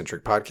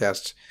music-centric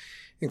podcasts,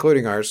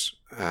 including ours.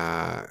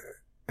 And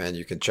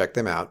you can check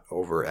them out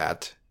over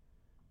at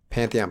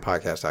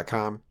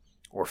pantheonpodcast.com,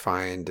 or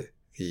find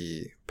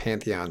the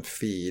Pantheon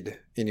feed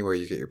anywhere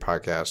you get your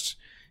podcasts,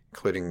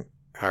 including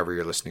however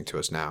you're listening to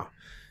us now.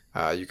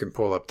 You can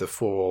pull up the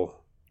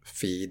full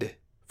feed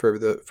for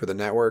the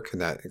network,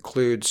 and that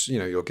includes, you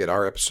know, you'll get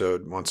our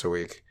episode once a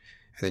week,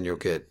 and then you'll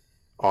get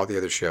all the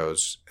other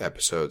shows'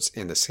 episodes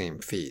in the same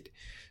feed.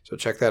 So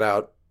check that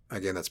out.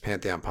 Again, that's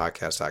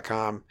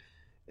pantheonpodcast.com.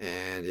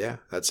 And yeah,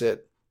 that's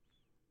it.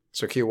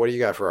 So Q, what do you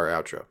got for our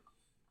outro?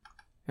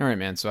 All right,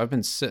 man. So I've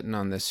been sitting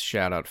on this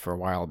shout out for a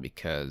while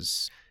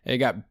because it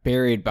got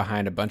buried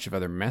behind a bunch of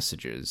other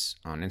messages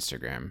on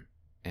Instagram,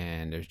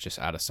 and it was just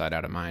out of sight,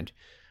 out of mind.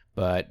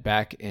 But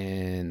back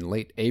in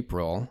late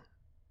April,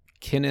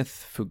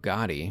 Kenneth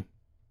Fugati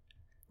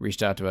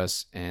reached out to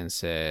us and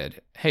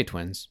said, "Hey,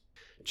 twins,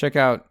 check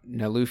out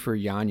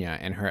Niloufar Yanya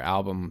and her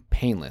album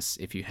Painless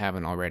if you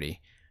haven't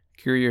already.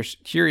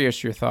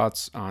 Curious your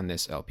thoughts on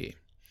this LP."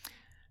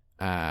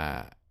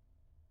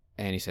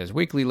 And he says,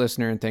 "Weekly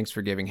listener, and thanks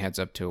for giving heads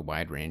up to a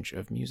wide range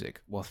of music."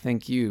 Well,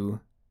 thank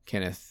you,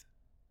 Kenneth,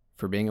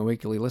 for being a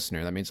weekly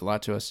listener. That means a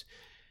lot to us.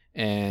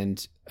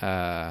 And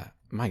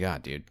my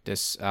God, dude.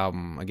 This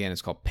album, again,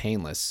 is called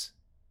Painless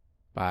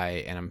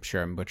by, and I'm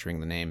sure I'm butchering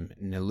the name,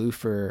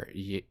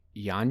 Niloufer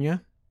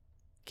Yanya.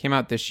 Came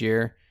out this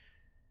year.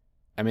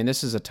 I mean,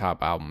 this is a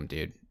top album,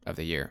 dude, of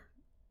the year.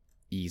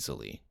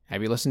 Easily.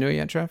 Have you listened to it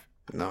yet, Trev?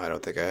 No, I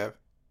don't think I have.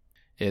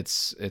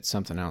 It's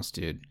something else,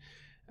 dude.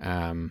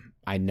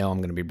 I know I'm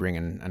going to be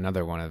bringing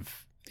another one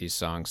of these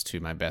songs to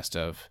my best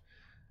of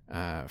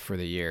for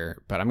the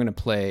year, but I'm going to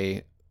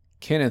play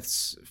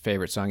Kenneth's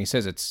favorite song. He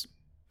says it's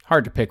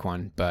hard to pick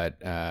one, but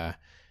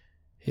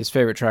his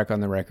favorite track on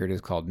the record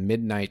is called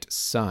Midnight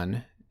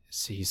Sun.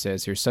 He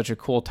says, here's such a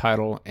cool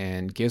title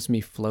and gives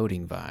me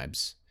floating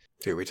vibes.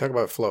 Dude, we talk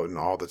about floating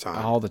all the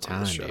time. All the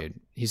time, dude.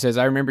 He says,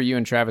 I remember you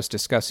and Travis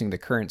discussing the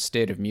current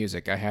state of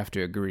music. I have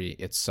to agree,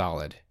 it's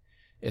solid.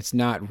 It's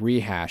not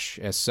rehash,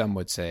 as some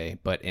would say,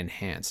 but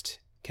enhanced.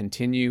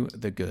 Continue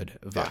the good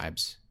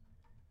vibes.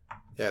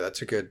 Yeah,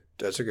 that's a good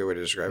way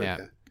to describe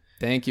it.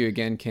 Thank you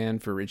again, Ken,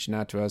 for reaching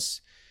out to us.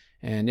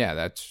 And yeah,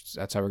 that's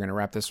how we're going to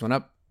wrap this one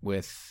up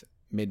with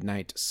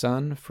Midnight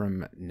Sun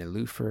from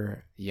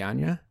Niloufer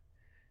Yanya.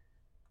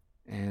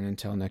 And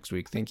until next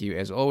week, thank you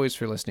as always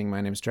for listening. My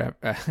name's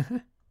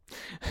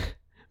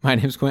My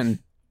name's Quentin.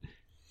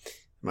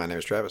 My name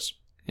is Travis.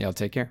 Y'all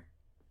take care.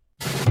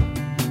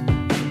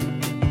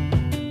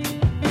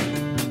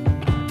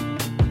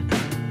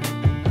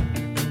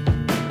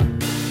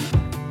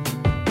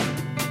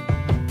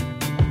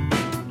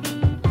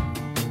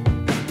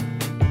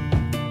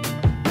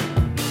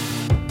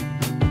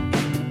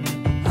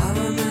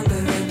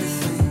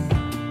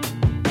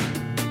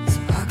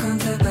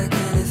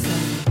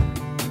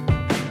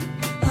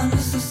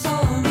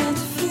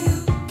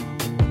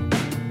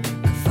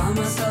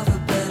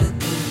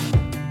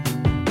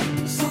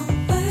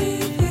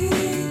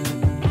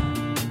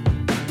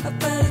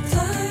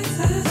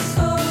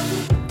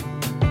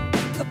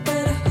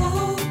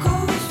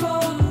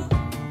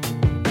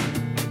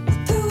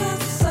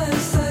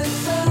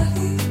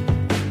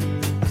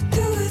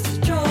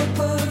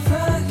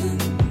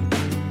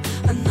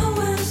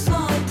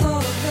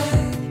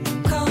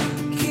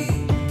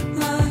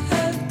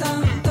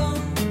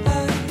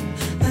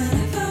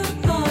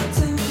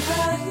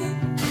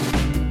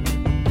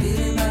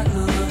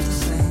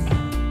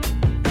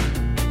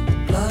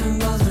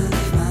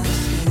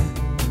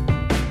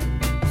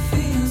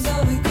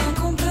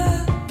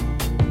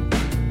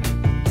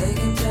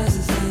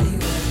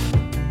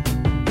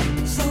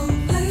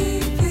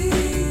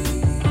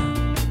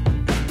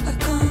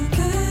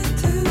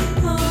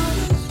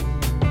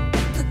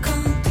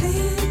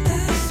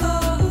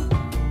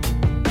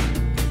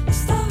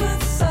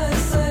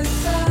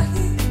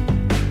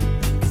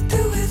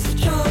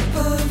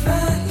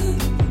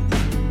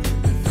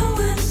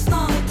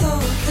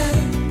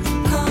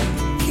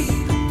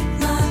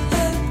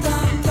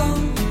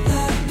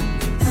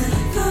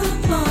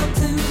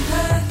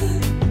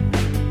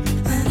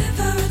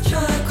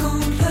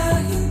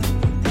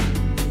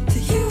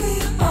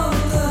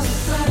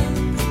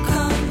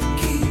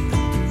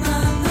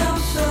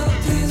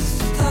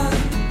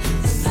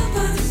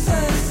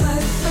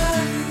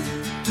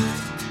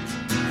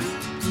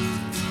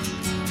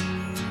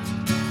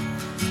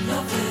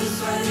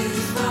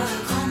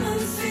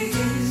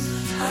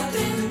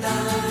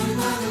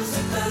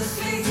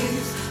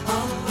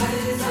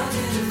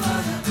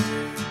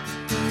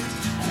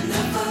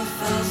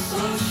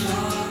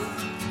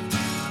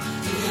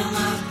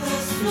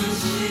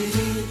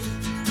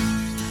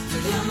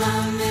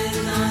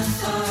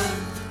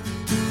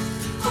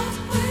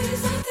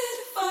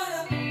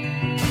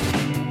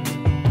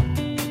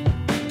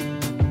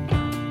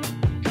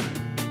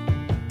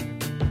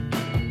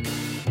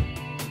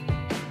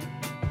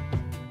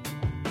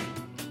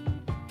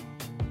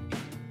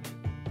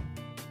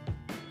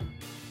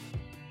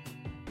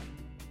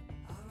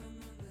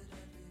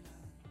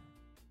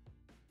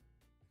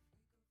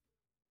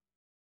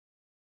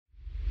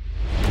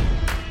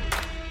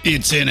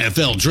 It's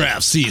NFL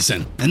draft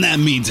season, and that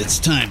means it's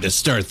time to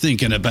start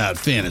thinking about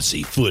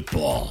fantasy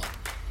football.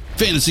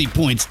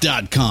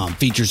 FantasyPoints.com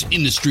features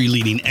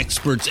industry-leading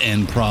experts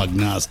and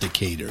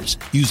prognosticators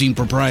using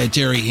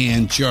proprietary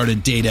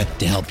hand-charted data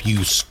to help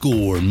you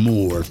score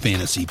more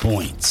fantasy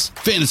points.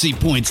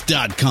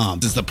 FantasyPoints.com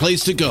is the place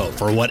to go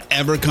for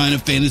whatever kind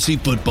of fantasy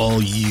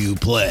football you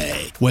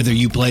play. Whether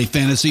you play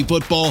fantasy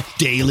football,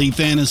 daily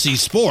fantasy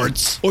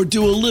sports, or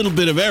do a little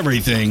bit of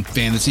everything,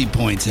 Fantasy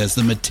Points has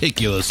the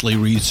meticulously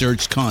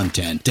researched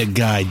content to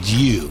guide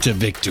you to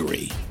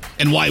victory.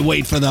 And why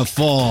wait for the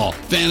fall?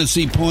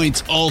 Fantasy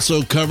Points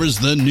also covers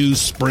the new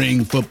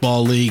spring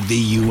football league,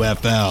 the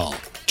UFL.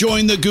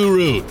 Join the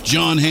guru,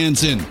 John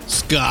Hansen,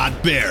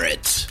 Scott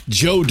Barrett,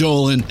 Joe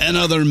Dolan, and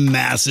other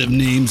massive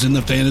names in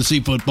the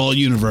fantasy football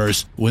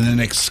universe with an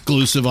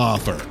exclusive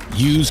offer.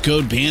 Use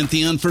code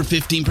Pantheon for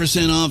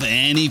 15% off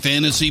any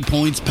Fantasy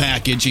Points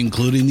package,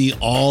 including the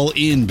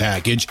all-in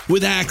package,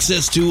 with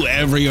access to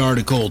every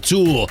article,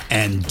 tool,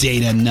 and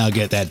data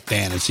nugget that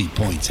Fantasy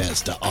Points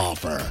has to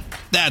offer.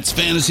 That's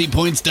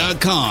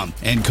FantasyPoints.com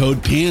and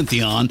code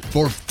Pantheon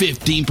for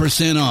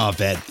 15%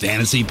 off at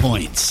Fantasy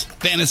Points.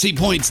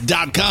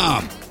 FantasyPoints.com.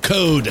 fantasypoints.com.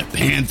 Code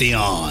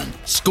Pantheon.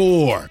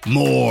 Score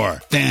more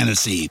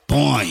fantasy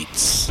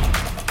points.